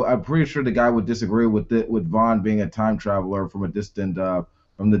 I'm pretty sure the guy would disagree with Vaughn being a time traveler from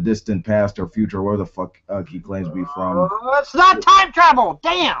the distant past or future, where the fuck he claims to be from. It's not time travel.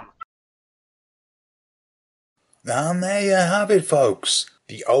 Damn. And there you have it, folks.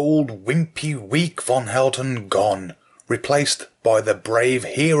 The old wimpy, weak Von Helden gone, replaced by the brave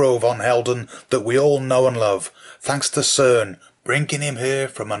hero Von Helden that we all know and love, thanks to CERN, bringing him here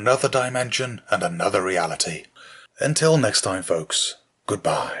from another dimension and another reality. Until next time, folks,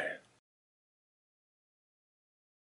 goodbye.